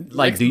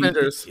 Do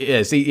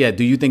you?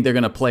 Do you think they're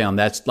gonna play on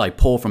that? Like,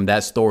 pull from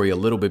that story a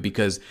little bit,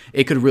 because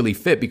it could really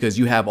fit, because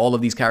you have all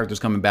of these characters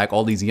coming back,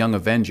 all these Young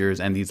Avengers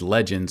and these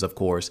legends, of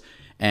course.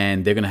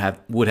 And they're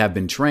would have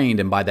been trained,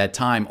 and by that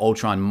time,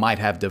 Ultron might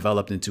have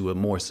developed into a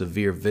more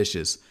severe,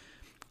 vicious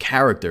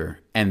character,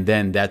 and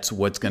then that's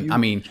what's gonna.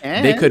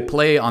 They could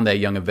play on that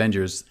Young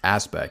Avengers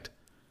aspect.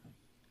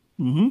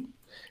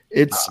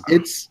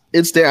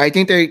 It's there. I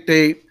think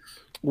they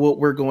what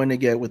we're going to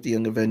get with the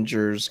Young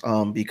Avengers,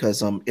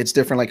 because it's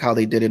different, like how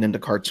they did it in the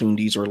cartoon.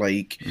 These are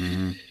like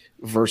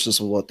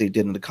versus what they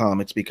did in the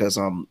comics, because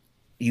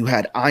you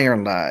had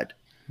Iron Lad.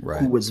 Right.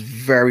 Who was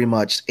very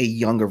much a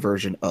younger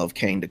version of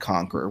Kang the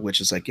Conqueror, which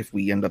is like, if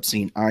we end up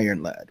seeing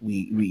Iron Lad,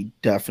 we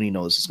definitely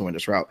know this is going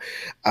this route.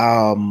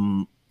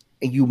 And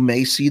you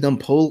may see them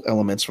pull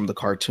elements from the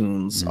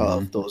cartoons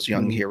of those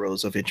young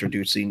heroes, of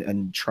introducing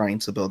and trying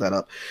to build that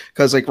up.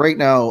 Because like right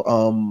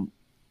now,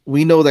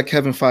 we know that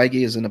Kevin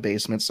Feige is in a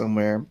basement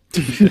somewhere.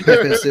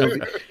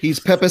 He's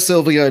Pepe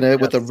Sylvia in it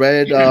with the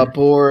red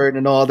board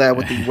and all that,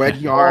 with the red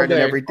yard and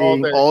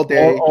everything all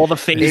day. All the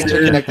phases,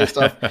 interconnected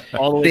stuff.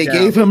 They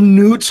gave him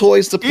new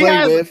toys to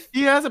play with.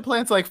 He has a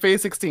plan to like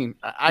Phase 16.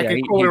 I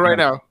can quote it right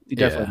now. He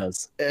definitely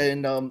does.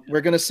 And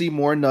we're gonna see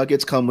more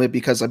nuggets come with,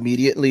 because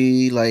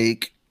immediately,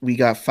 like, we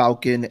got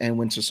Falcon and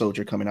Winter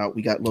Soldier coming out.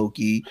 We got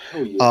Loki.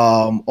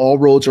 All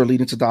roads are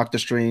leading to Doctor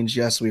Strange.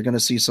 Yes, we're going to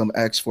see some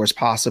X-Force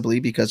possibly,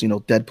 because,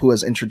 Deadpool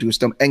has introduced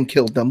them and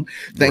killed them.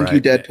 Thank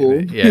you,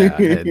 Deadpool. Yeah,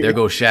 there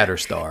goes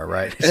Shatterstar,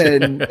 right?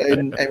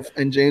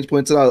 and James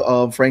pointed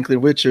out Franklin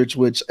Richards,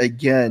 which,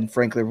 again,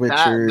 Franklin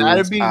Richards.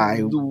 That'd be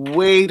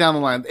way down the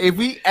line. If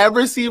we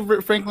ever see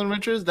Franklin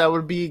Richards, that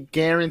would be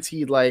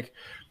guaranteed like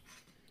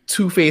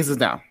 2 phases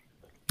down.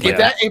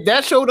 If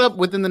that showed up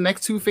within the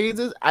next 2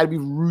 phases, I'd be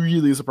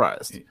really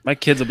surprised. My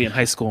kids will be in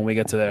high school when we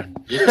get to there.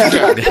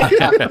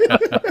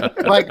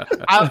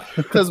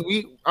 Because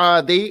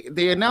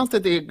they announced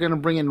that they're gonna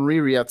bring in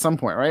Riri at some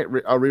point, right?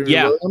 Riri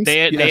Williams.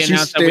 They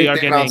announced that we are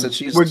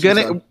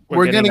getting.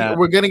 We're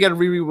gonna get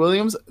Riri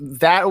Williams.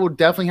 That will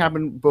definitely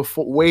happen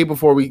way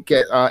before we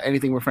get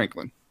anything with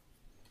Franklin.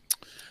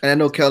 And I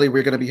know, Kelly,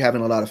 we're gonna be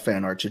having a lot of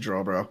fan art to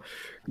draw, bro.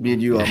 Me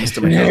and you,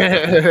 Mr.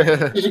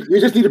 McNeil.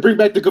 We just need to bring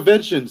back the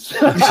conventions.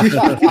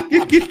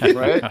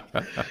 Right?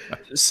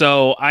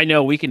 So I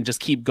know we can just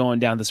keep going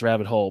down this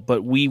rabbit hole,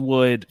 but we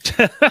would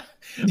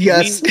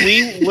yes.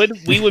 we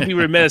would be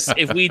remiss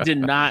if we did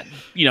not,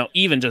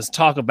 even just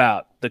talk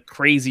about the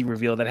crazy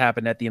reveal that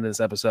happened at the end of this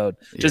episode.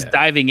 Just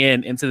diving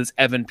into this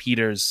Evan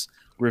Peters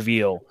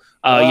reveal.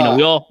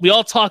 We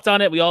all talked on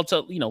it. We all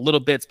took,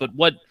 little bits, but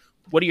what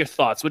are your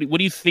thoughts? What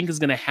do you think is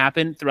going to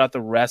happen throughout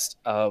the rest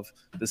of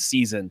the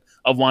season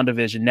of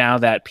WandaVision now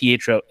that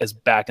Pietro is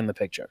back in the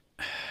picture?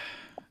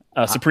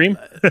 Supreme?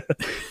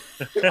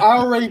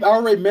 I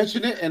already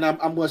mentioned it, and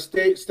I'm going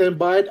to stand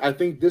by it. I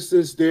think this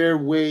is their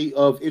way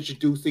of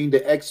introducing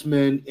the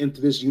X-Men into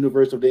this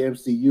universe of the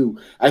MCU.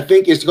 I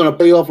think it's going to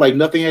pay off like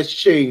nothing has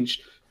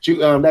changed.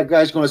 That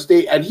guy's going to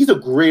stay, and he's a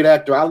great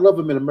actor. I love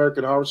him in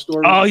American Horror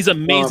Story. Oh, he's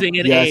amazing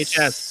in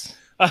AHS.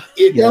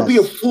 There'll be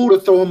a fool to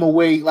throw him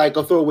away, like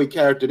a throwaway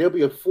character. There'll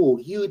be a fool.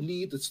 He would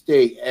need to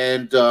stay,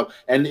 and a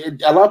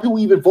lot of people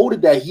even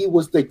voted that he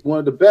was like one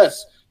of the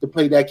best to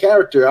play that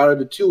character out of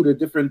the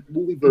different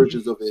movie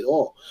versions of it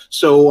all.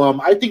 So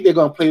I think they're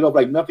gonna play it off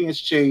like nothing has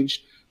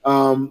changed.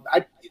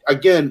 I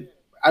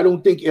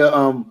don't think.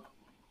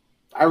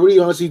 I really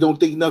honestly don't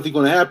think nothing's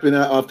gonna happen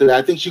after that.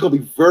 I think she's gonna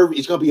be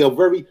it's gonna be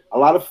a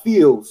lot of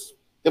feels.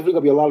 Definitely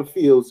gonna be a lot of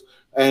feels.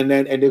 And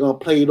they're gonna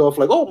play it off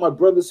like, oh, my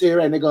brother's here,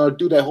 and they're gonna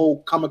do that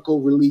whole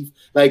comical relief,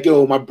 like,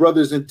 yo, my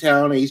brother's in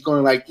town, and he's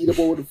gonna like eat up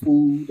all the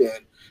food,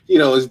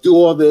 and do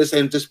all this,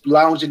 and just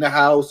lounge in the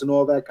house and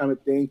all that kind of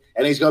thing.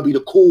 And he's gonna be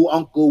the cool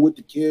uncle with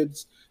the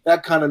kids,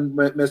 that kind of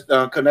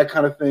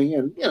thing.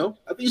 And I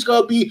think it's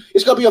gonna be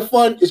a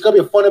fun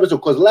episode,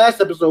 because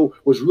last episode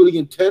was really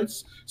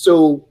intense,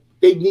 so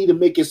they need to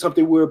make it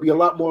something where it'll be a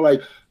lot more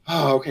like,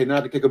 oh, okay, now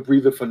I can take a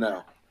breather for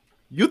now.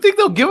 You think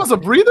they'll give us a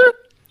breather?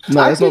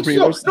 No, there's no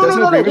breathers. No.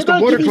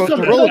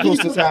 The roller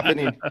coaster's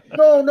happening.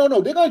 No.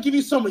 They're gonna give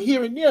you some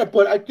here and there,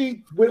 but I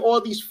think with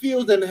all these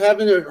feels and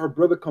having her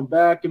brother come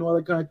back and all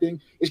that kind of thing,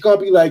 it's gonna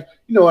be like,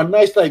 a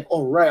nice like,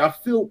 all right, I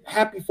feel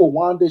happy for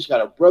Wanda. She got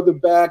her brother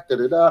back.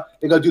 They're gonna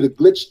do the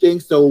glitch thing,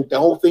 so the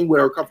whole thing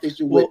where her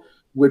conversation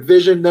with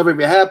Vision never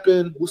even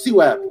happened. We'll see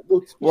what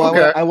happens.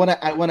 Okay. I want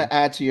to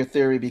add to your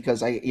theory,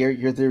 because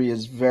your theory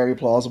is very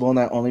plausible,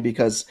 not only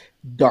because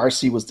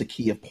Darcy was the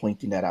key of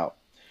pointing that out.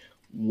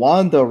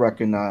 Wanda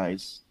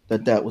recognized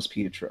that was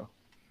Pietro,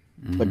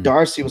 but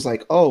Darcy was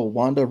like, "Oh,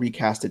 Wanda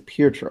recasted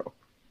Pietro,"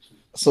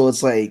 so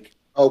it's like,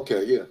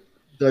 okay, yeah.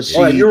 Does she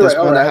want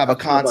to have a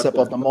concept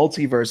of the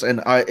multiverse,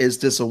 and is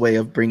this a way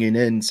of bringing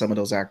in some of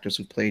those actors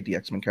who played the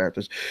X-Men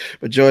characters?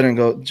 But Jordan,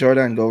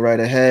 go right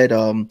ahead.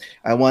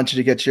 I want you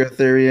to get your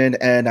theory in,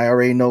 and I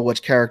already know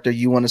which character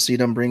you want to see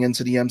them bring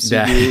into the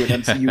MCU,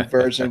 an MCU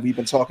version. We've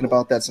been talking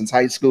about that since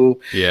high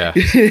school. Yeah.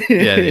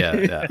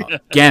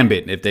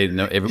 Gambit, if they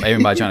know,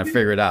 everybody trying to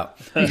figure it out.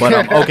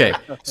 But okay,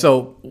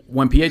 so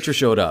when Pietro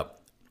showed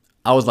up,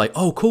 I was like,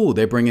 oh, cool,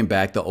 they're bringing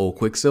back the old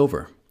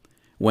Quicksilver.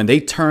 When they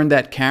turned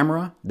that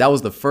camera, that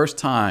was the first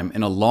time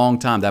in a long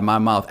time that my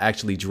mouth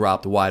actually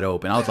dropped wide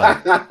open. I was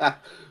like,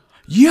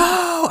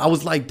 yo, I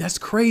was like, that's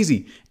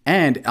crazy.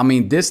 And I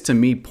mean, this to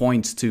me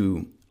points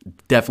to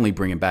definitely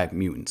bringing back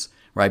mutants,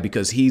 right?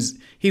 Because he's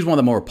one of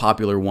the more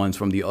popular ones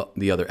from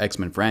the other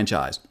X-Men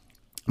franchise.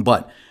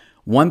 But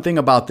one thing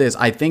about this,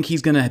 I think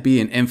he's going to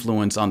be an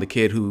influence on the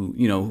kid who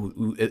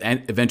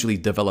eventually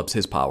develops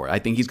his power. I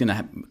think he's going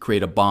to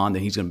create a bond,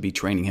 and he's going to be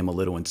training him a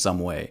little in some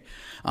way.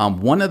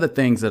 One of the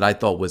things that I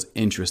thought was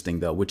interesting,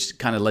 though, which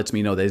kind of lets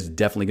me know that it's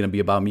definitely going to be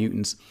about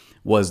mutants,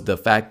 was the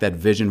fact that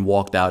Vision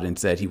walked out and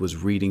said he was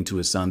reading to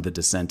his son The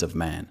Descent of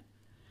Man.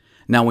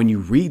 Now, when you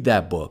read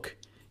that book,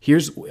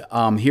 here's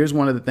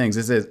one of the things.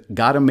 It says,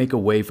 gotta make a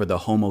way for the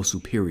Homo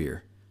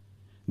Superior.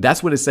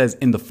 That's what it says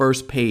in the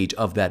first page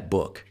of that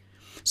book.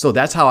 So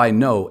that's how I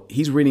know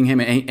he's reading him,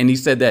 and he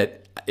said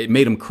that it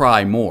made him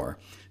cry more.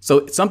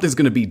 So something's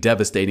going to be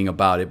devastating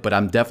about it, but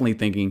I'm definitely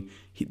thinking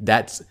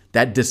that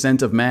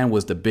Descent of Man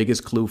was the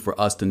biggest clue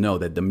for us to know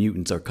that the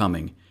mutants are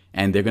coming,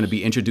 and they're going to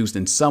be introduced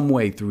in some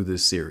way through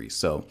this series.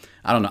 So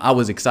I don't know. I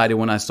was excited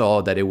when I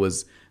saw that it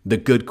was the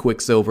good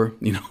Quicksilver.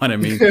 You know what I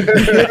mean?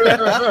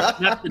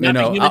 not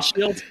the Human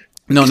Shield.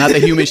 No, not the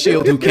Human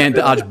Shield who can't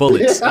dodge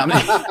bullets.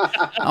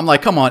 I'm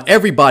like, come on,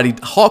 everybody.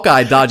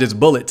 Hawkeye dodges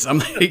bullets. I'm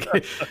like,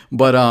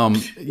 but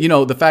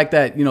the fact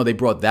that they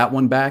brought that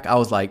one back, I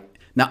was like,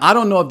 now I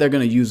don't know if they're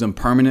gonna use them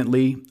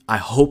permanently. I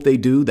hope they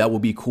do. That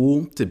would be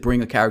cool to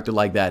bring a character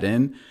like that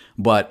in.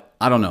 But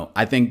I don't know.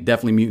 I think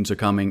definitely mutants are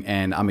coming,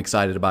 and I'm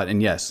excited about it.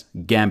 And yes,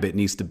 Gambit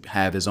needs to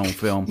have his own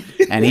film,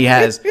 and he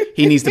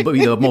needs to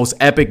be the most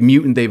epic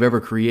mutant they've ever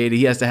created.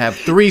 He has to have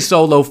 3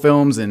 solo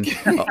films and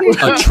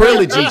a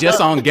trilogy just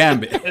on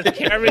Gambit.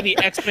 Carry the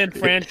X-Men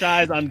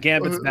franchise on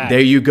Gambit's back. There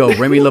you go,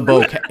 Remy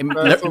LeBeau.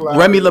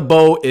 Remy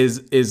LeBeau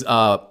is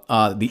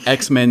the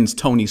X-Men's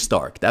Tony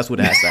Stark. That's what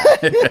it has to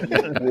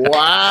have.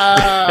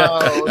 Wow,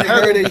 I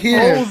heard it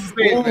here.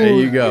 There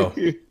you go.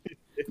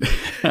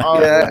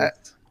 Yeah.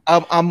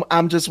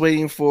 I'm just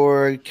waiting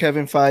for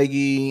Kevin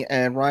Feige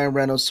and Ryan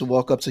Reynolds to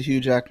walk up to Hugh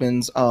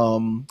Jackman's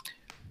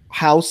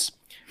house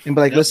and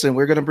be like, "Listen,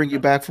 we're gonna bring you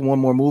back for one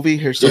more movie.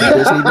 Here's some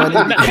Disney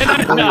money."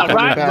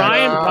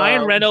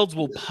 Ryan Reynolds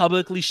will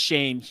publicly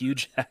shame Hugh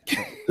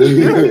Jackman.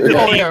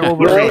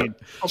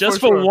 Just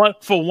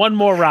for one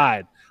more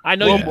ride. I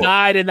know you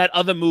died in that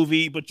other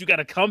movie, but you got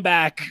to come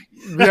back.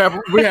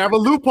 We have a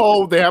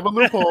loophole. They have a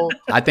loophole.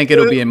 I think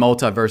it'll be in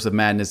Multiverse of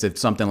Madness if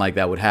something like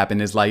that would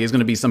happen. It's like it's going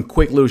to be some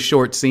quick little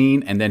short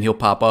scene, and then he'll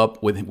pop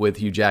up with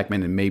Hugh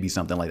Jackman and maybe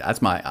something like that.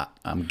 That's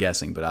I'm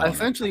guessing, but I don't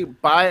essentially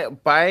know.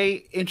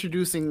 by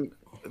introducing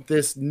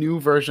this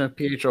new version of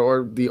Pietro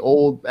or the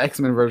old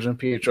X-Men version of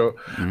Pietro,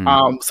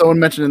 someone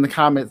mentioned in the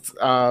comments,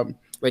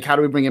 like, how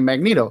do we bring in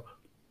Magneto?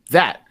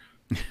 That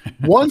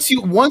once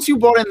you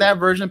brought in that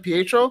version of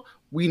Pietro,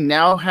 we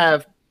now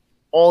have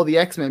all the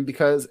X-Men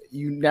because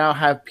you now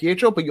have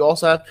Pietro, but you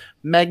also have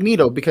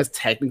Magneto because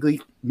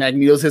technically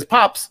Magneto's his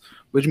pops,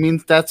 which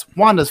means that's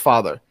Wanda's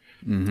father.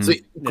 Mm-hmm. So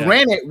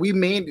granted, we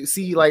may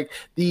see like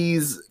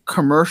these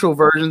commercial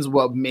versions,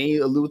 what may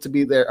allude to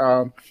be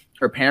their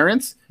her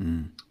parents,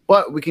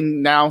 but we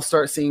can now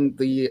start seeing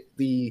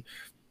the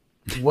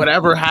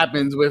whatever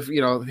happens with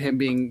him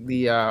being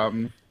the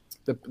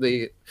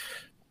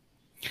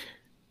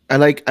I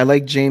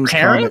like James'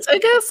 parents. comment. I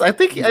guess I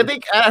think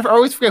I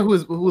always forget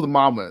who the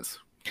mom is.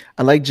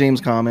 I like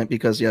James' comment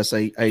because yes,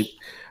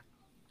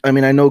 I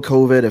mean, I know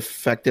COVID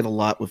affected a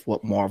lot with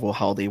what Marvel,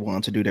 how they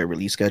want to do their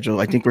release schedule.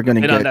 I think we're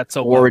going to get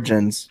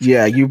Origins.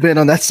 Yeah, you've been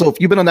on that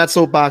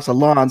soapbox a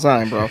long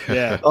time, bro.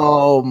 Yeah.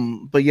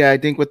 But yeah, I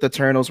think with the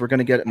Eternals, we're going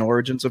to get an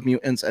Origins of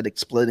Mutants, an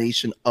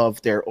explanation of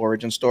their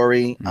origin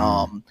story.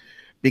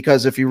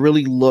 Because if you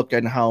really look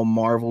at how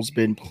Marvel's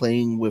been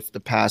playing with the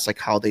past, like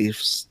how they've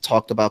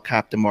talked about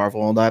Captain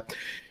Marvel and that,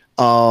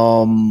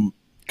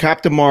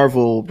 Captain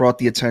Marvel brought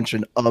the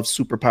attention of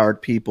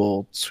superpowered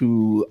people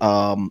to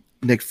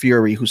Nick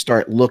Fury, who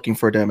started looking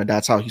for them, and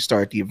that's how he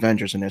started the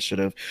Avengers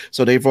Initiative.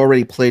 So they've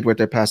already played with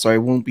their past. So I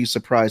won't be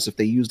surprised if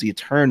they use the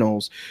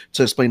Eternals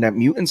to explain that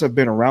mutants have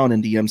been around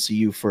in the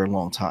MCU for a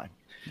long time.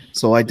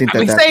 So I think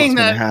that's what's going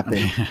to happen.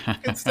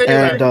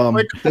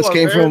 And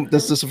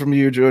this is from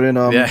you, Jordan.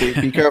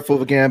 Be careful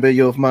with Gambit.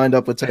 You'll wind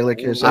up with Taylor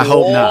Kitsch. I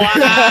hope not.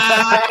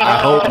 I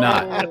hope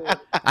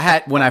not. I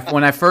had when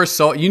I first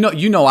saw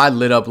I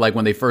lit up like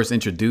when they first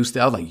introduced it.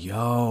 I was like,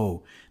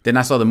 yo. Then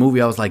I saw the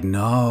movie. I was like,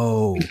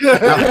 no.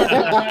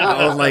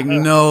 I was like,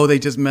 no. They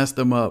just messed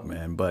them up,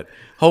 man. But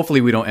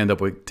hopefully we don't end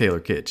up with Taylor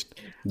Kitsch.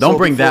 Don't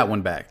bring that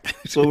one back.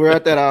 So we're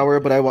at that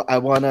hour, but I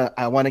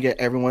wanna get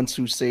everyone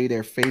to say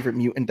their favorite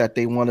mutant that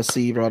they want to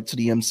see brought to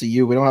the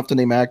MCU. We don't have to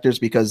name actors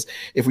because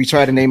if we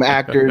try to name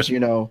actors,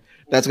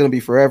 that's gonna be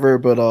forever.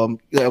 But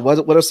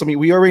what are some?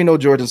 We already know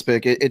Jordan's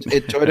pick.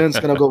 Jordan's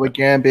gonna go with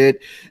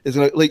Gambit.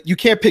 You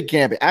can't pick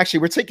Gambit.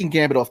 Actually, we're taking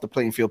Gambit off the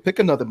playing field. Pick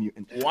another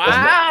mutant.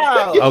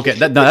 Wow. Okay,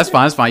 that's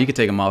fine. That's fine. You can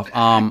take him off.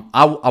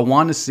 I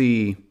want to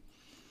see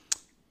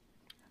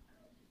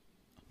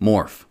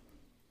Morph.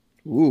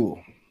 Ooh.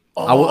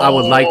 I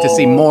would like to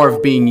see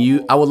Morph being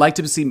used. I would like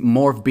to see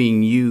Morph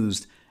being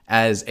used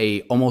as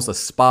almost a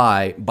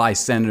spy by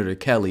Senator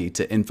Kelly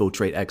to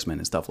infiltrate X-Men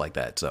and stuff like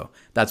that. So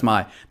that's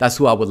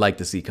who I would like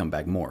to see come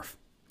back, Morph,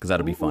 because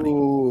that'll be funny.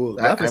 Ooh,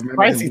 that's a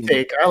spicy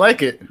take. I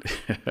like it.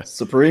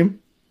 Supreme.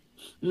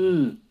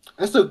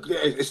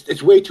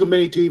 It's way too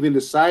many to even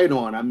decide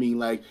on. I mean,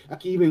 like I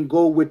can even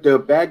go with the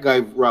bad guy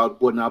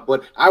route, whatnot.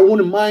 But I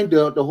wouldn't mind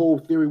the whole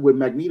theory with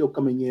Magneto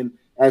coming in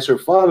as her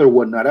father,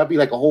 whatnot. That'd be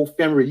like a whole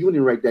family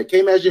reunion right there. Can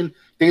you imagine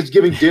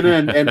Thanksgiving dinner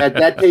and at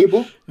that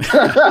table?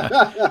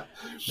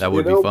 That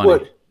would be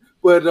funny.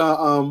 But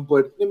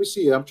let me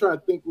see. I'm trying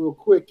to think real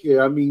quick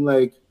here. I mean,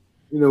 like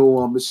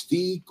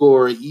Mystique,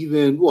 or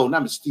even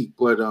not Mystique,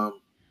 but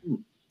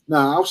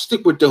I'll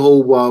stick with the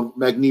whole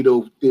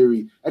Magneto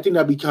theory. I think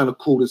that'd be kind of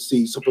cool to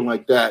see something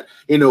like that.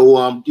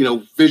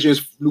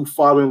 Vision's new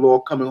father-in-law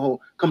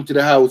come to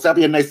the house. That'd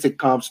be a nice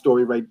sitcom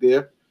story right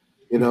there.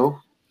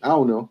 I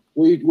don't know.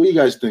 What do you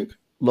guys think?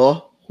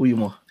 Law, who you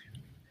want?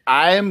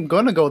 I'm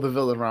gonna go the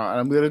villain route.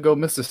 I'm gonna go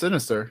Mr.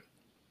 Sinister.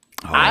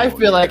 I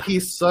feel like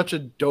he's such a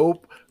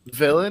dope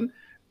villain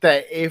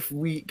that if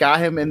we got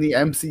him in the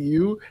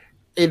MCU,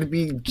 it'd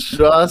be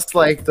just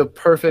like the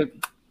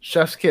perfect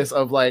chef's kiss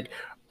of like,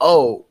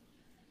 oh,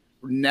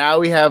 now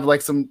we have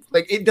like some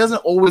like it doesn't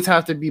always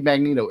have to be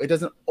Magneto. It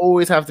doesn't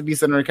always have to be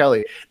Senator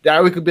Kelly.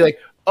 Now we could be like,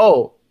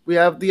 oh, we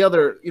have the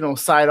other,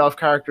 side off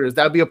characters.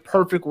 That'd be a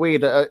perfect way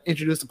to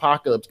introduce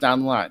Apocalypse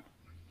down the line.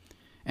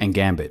 And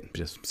Gambit,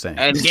 just saying.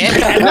 And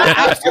Gambit,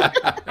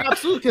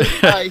 absolutely,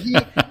 because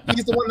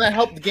he's the one that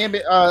helped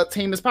Gambit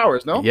tame his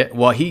powers. No, yeah.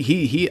 Well,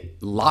 he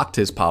locked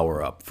his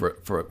power up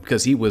for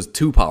because he was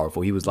too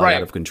powerful. He was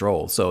out of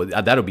control. So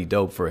that'll be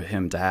dope for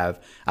him to have.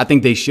 I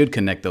think they should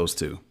connect those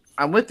two.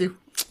 I'm with you.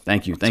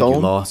 Thank you,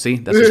 Law. See,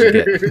 that's what you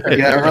get.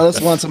 Yeah,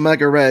 Arliss wants a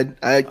Mega Red.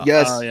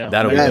 Yes,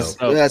 that'll be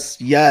dope.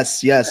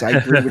 Yes. I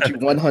agree with you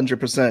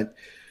 100%.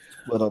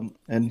 But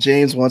and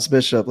James wants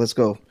Bishop. Let's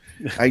go.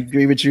 I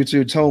agree with you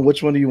too. Tone,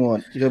 which one do you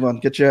want? Come on,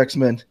 get your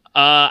X-Men.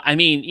 I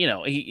mean,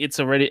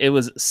 it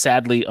was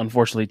sadly,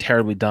 unfortunately,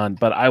 terribly done.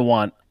 But I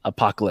want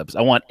Apocalypse.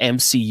 I want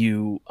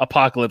MCU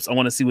Apocalypse. I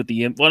want to see what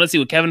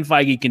Kevin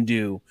Feige can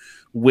do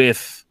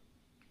with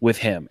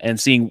him and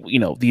seeing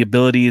the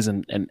abilities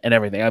and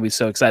everything. I'd be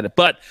so excited.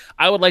 But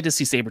I would like to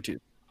see Sabretooth.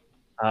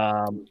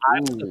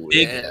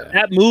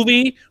 That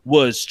movie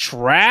was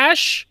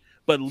trash,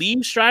 but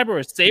Liev Schreiber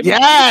or Sabretooth.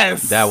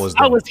 Yes, that was.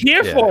 I was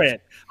here for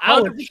it. 100%. I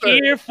was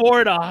here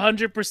for it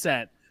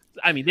 100%.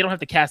 I mean, they don't have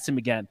to cast him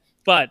again,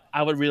 but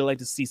I would really like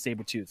to see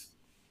Sabretooth.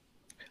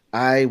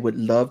 I would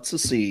love to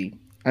see.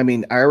 I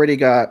mean, I already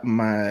got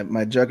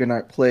my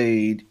Juggernaut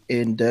played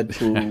in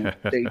Deadpool.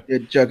 They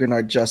did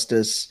Juggernaut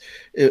justice.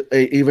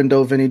 Even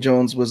though Vinnie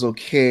Jones was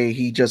okay,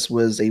 he just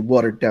was a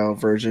watered down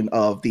version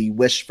of the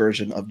Wish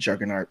version of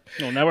Juggernaut.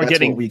 No, now we're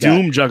getting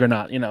Doom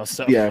Juggernaut,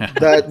 So yeah,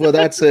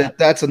 that's it.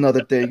 That's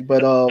another thing.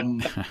 But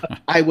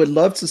I would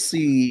love to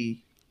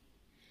see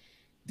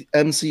the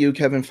MCU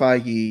Kevin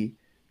Feige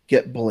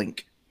get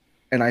Blink,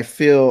 and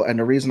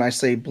the reason I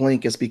say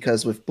Blink is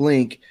because with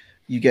Blink,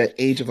 you get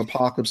Age of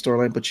Apocalypse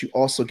storyline, but you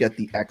also get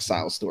the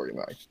Exiles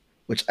storyline,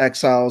 which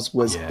Exiles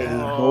was a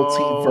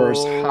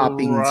multiverse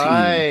hopping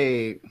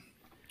team.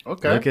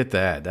 Okay. Look at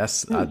that.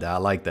 That's I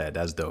like that.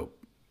 That's dope.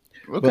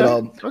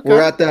 Okay. But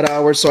we're at that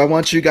hour, so I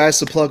want you guys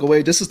to plug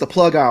away. This is the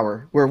plug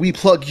hour where we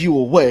plug you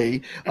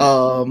away.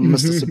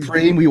 Mr.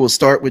 Supreme, we will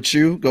start with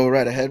you. Go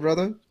right ahead,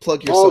 brother.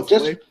 Plug yourself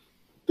away.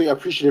 I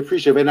appreciate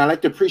it. And I'd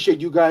like to appreciate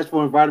you guys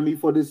for inviting me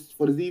for this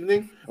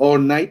evening or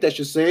night, I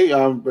should say.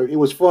 It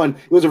was fun.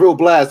 It was a real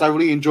blast. I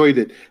really enjoyed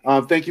it.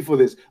 Thank you for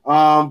this.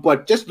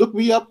 But just look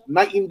me up,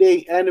 Night and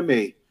Day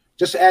Anime.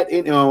 Just add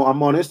in,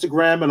 I'm on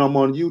Instagram and I'm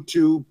on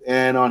YouTube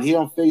and on here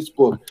on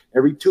Facebook.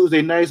 Every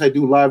Tuesday nights I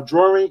do live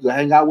drawing. You can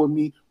hang out with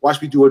me,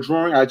 watch me do a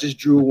drawing. I just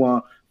drew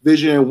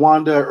Vision and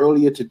Wanda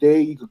earlier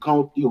today. You can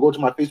go to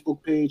my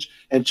Facebook page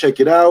and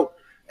check it out.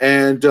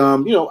 And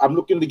I'm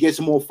looking to get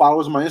some more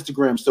followers on my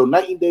Instagram. So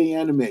Night and Day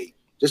Anime.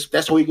 Just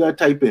that's what you gotta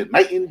type in.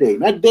 Night and Day,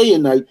 not day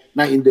and night.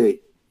 Night and Day.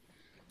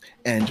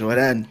 And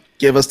Jordan,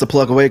 give us the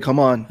plug away. Come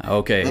on.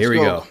 Okay, here we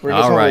go.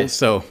 All right.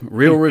 So,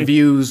 Real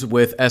Reviews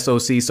with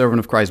SOC, Servant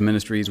of Christ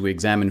Ministries. We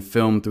examine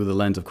film through the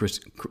lens of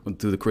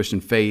through the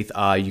Christian faith.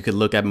 You could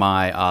look at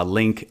my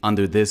link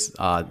under this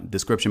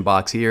description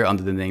box here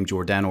under the name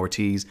Jordan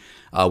Ortiz.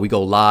 We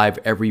go live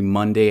every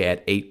Monday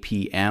at 8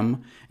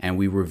 p.m. and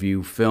we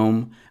review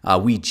film.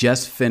 We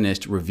just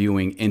finished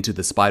reviewing Into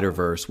the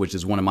Spider-Verse, which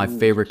is one of my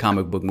favorite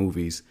comic book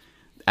movies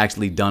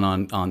actually done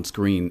on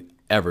screen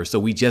ever. So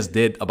we just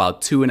did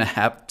about 2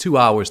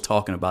 hours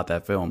talking about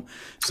that film.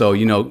 So,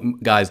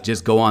 guys,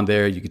 just go on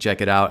there. You can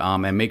check it out.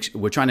 And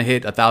we're trying to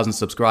hit 1,000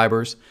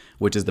 subscribers,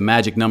 which is the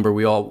magic number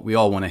we all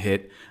want to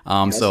hit.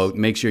 So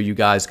make sure you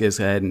guys go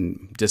ahead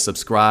and just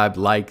subscribe,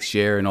 like,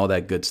 share, and all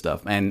that good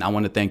stuff. And I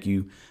want to thank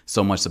you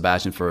so much,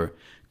 Sebastian, for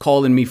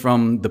calling me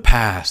from the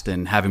past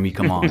and having me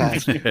come on.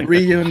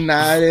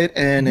 Reunited,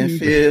 and it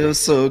feels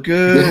so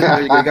good.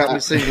 You got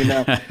me singing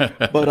now.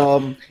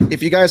 But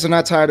if you guys are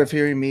not tired of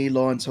hearing me,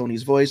 Law and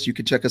Tony's voice, you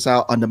can check us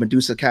out on the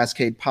Medusa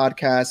Cascade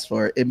podcast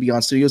for In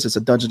Beyond Studios. It's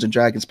a Dungeons and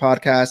Dragons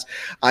podcast.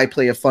 I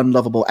play a fun,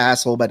 lovable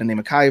asshole by the name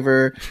of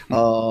Kyver.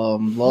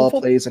 Law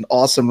plays an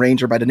awesome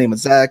ranger by the name of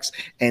Zex.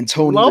 And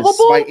Tony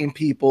is fighting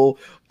people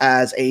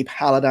as a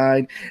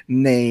paladin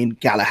named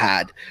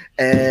Galahad.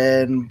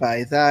 And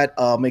by that,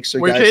 make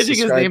sure we're changing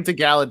his name to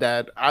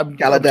Galadad.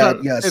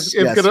 Galadad, yes,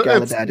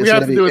 Galadad. We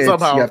have to do it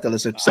somehow. You have to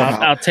listen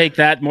somehow. I'll take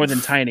that more than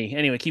Tiny.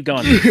 Anyway, keep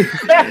going.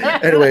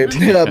 Anyway,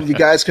 you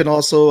guys can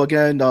also,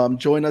 again,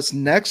 join us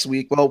next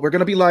week. Well, we're going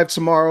to be live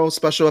tomorrow.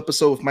 Special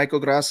episode with Michael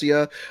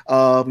Gracia.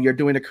 We are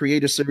doing a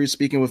creator series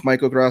speaking with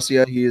Michael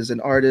Gracia. He is an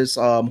artist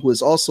who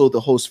is also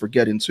the host for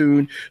Get In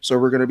Tune. So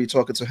we're going to be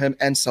talking to him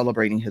and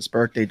celebrating his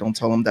birthday. Don't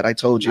tell him that I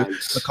told you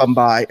to come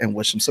by and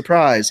wish him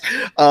surprise.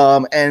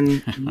 And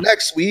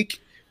next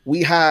week,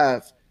 we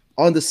have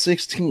on the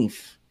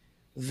 16th,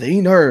 The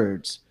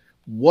Nerds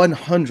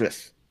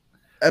 100th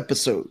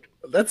episode.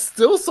 That's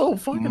still so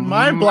fucking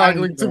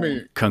mind-boggling to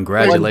me.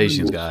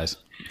 Congratulations, guys.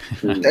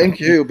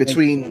 Thank you.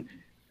 Between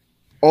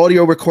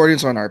audio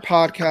recordings on our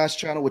podcast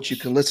channel, which you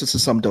can listen to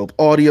some dope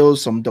audio,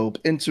 some dope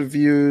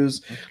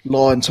interviews,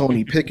 Law and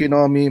Tony picking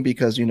on me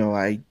because,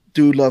 I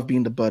do love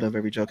being the butt of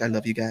every joke. I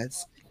love you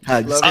guys.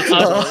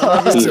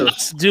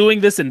 Hugs.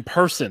 Doing this in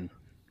person.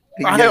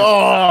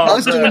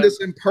 Us doing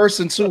this in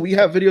person too. We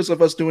have videos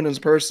of us doing this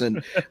in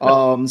person.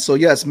 So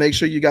yes, make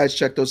sure you guys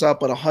check those out.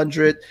 But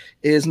 100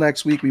 is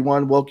next week. We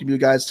want to welcome you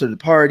guys to the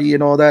party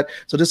and all that.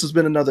 So this has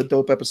been another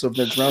dope episode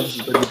of Nerds Round. This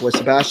has been your boy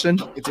Sebastian.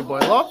 It's your boy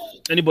Law.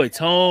 And your boy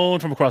Tone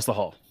from across the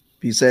hall.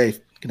 Be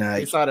safe. Good night.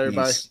 Peace out,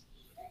 everybody. Peace.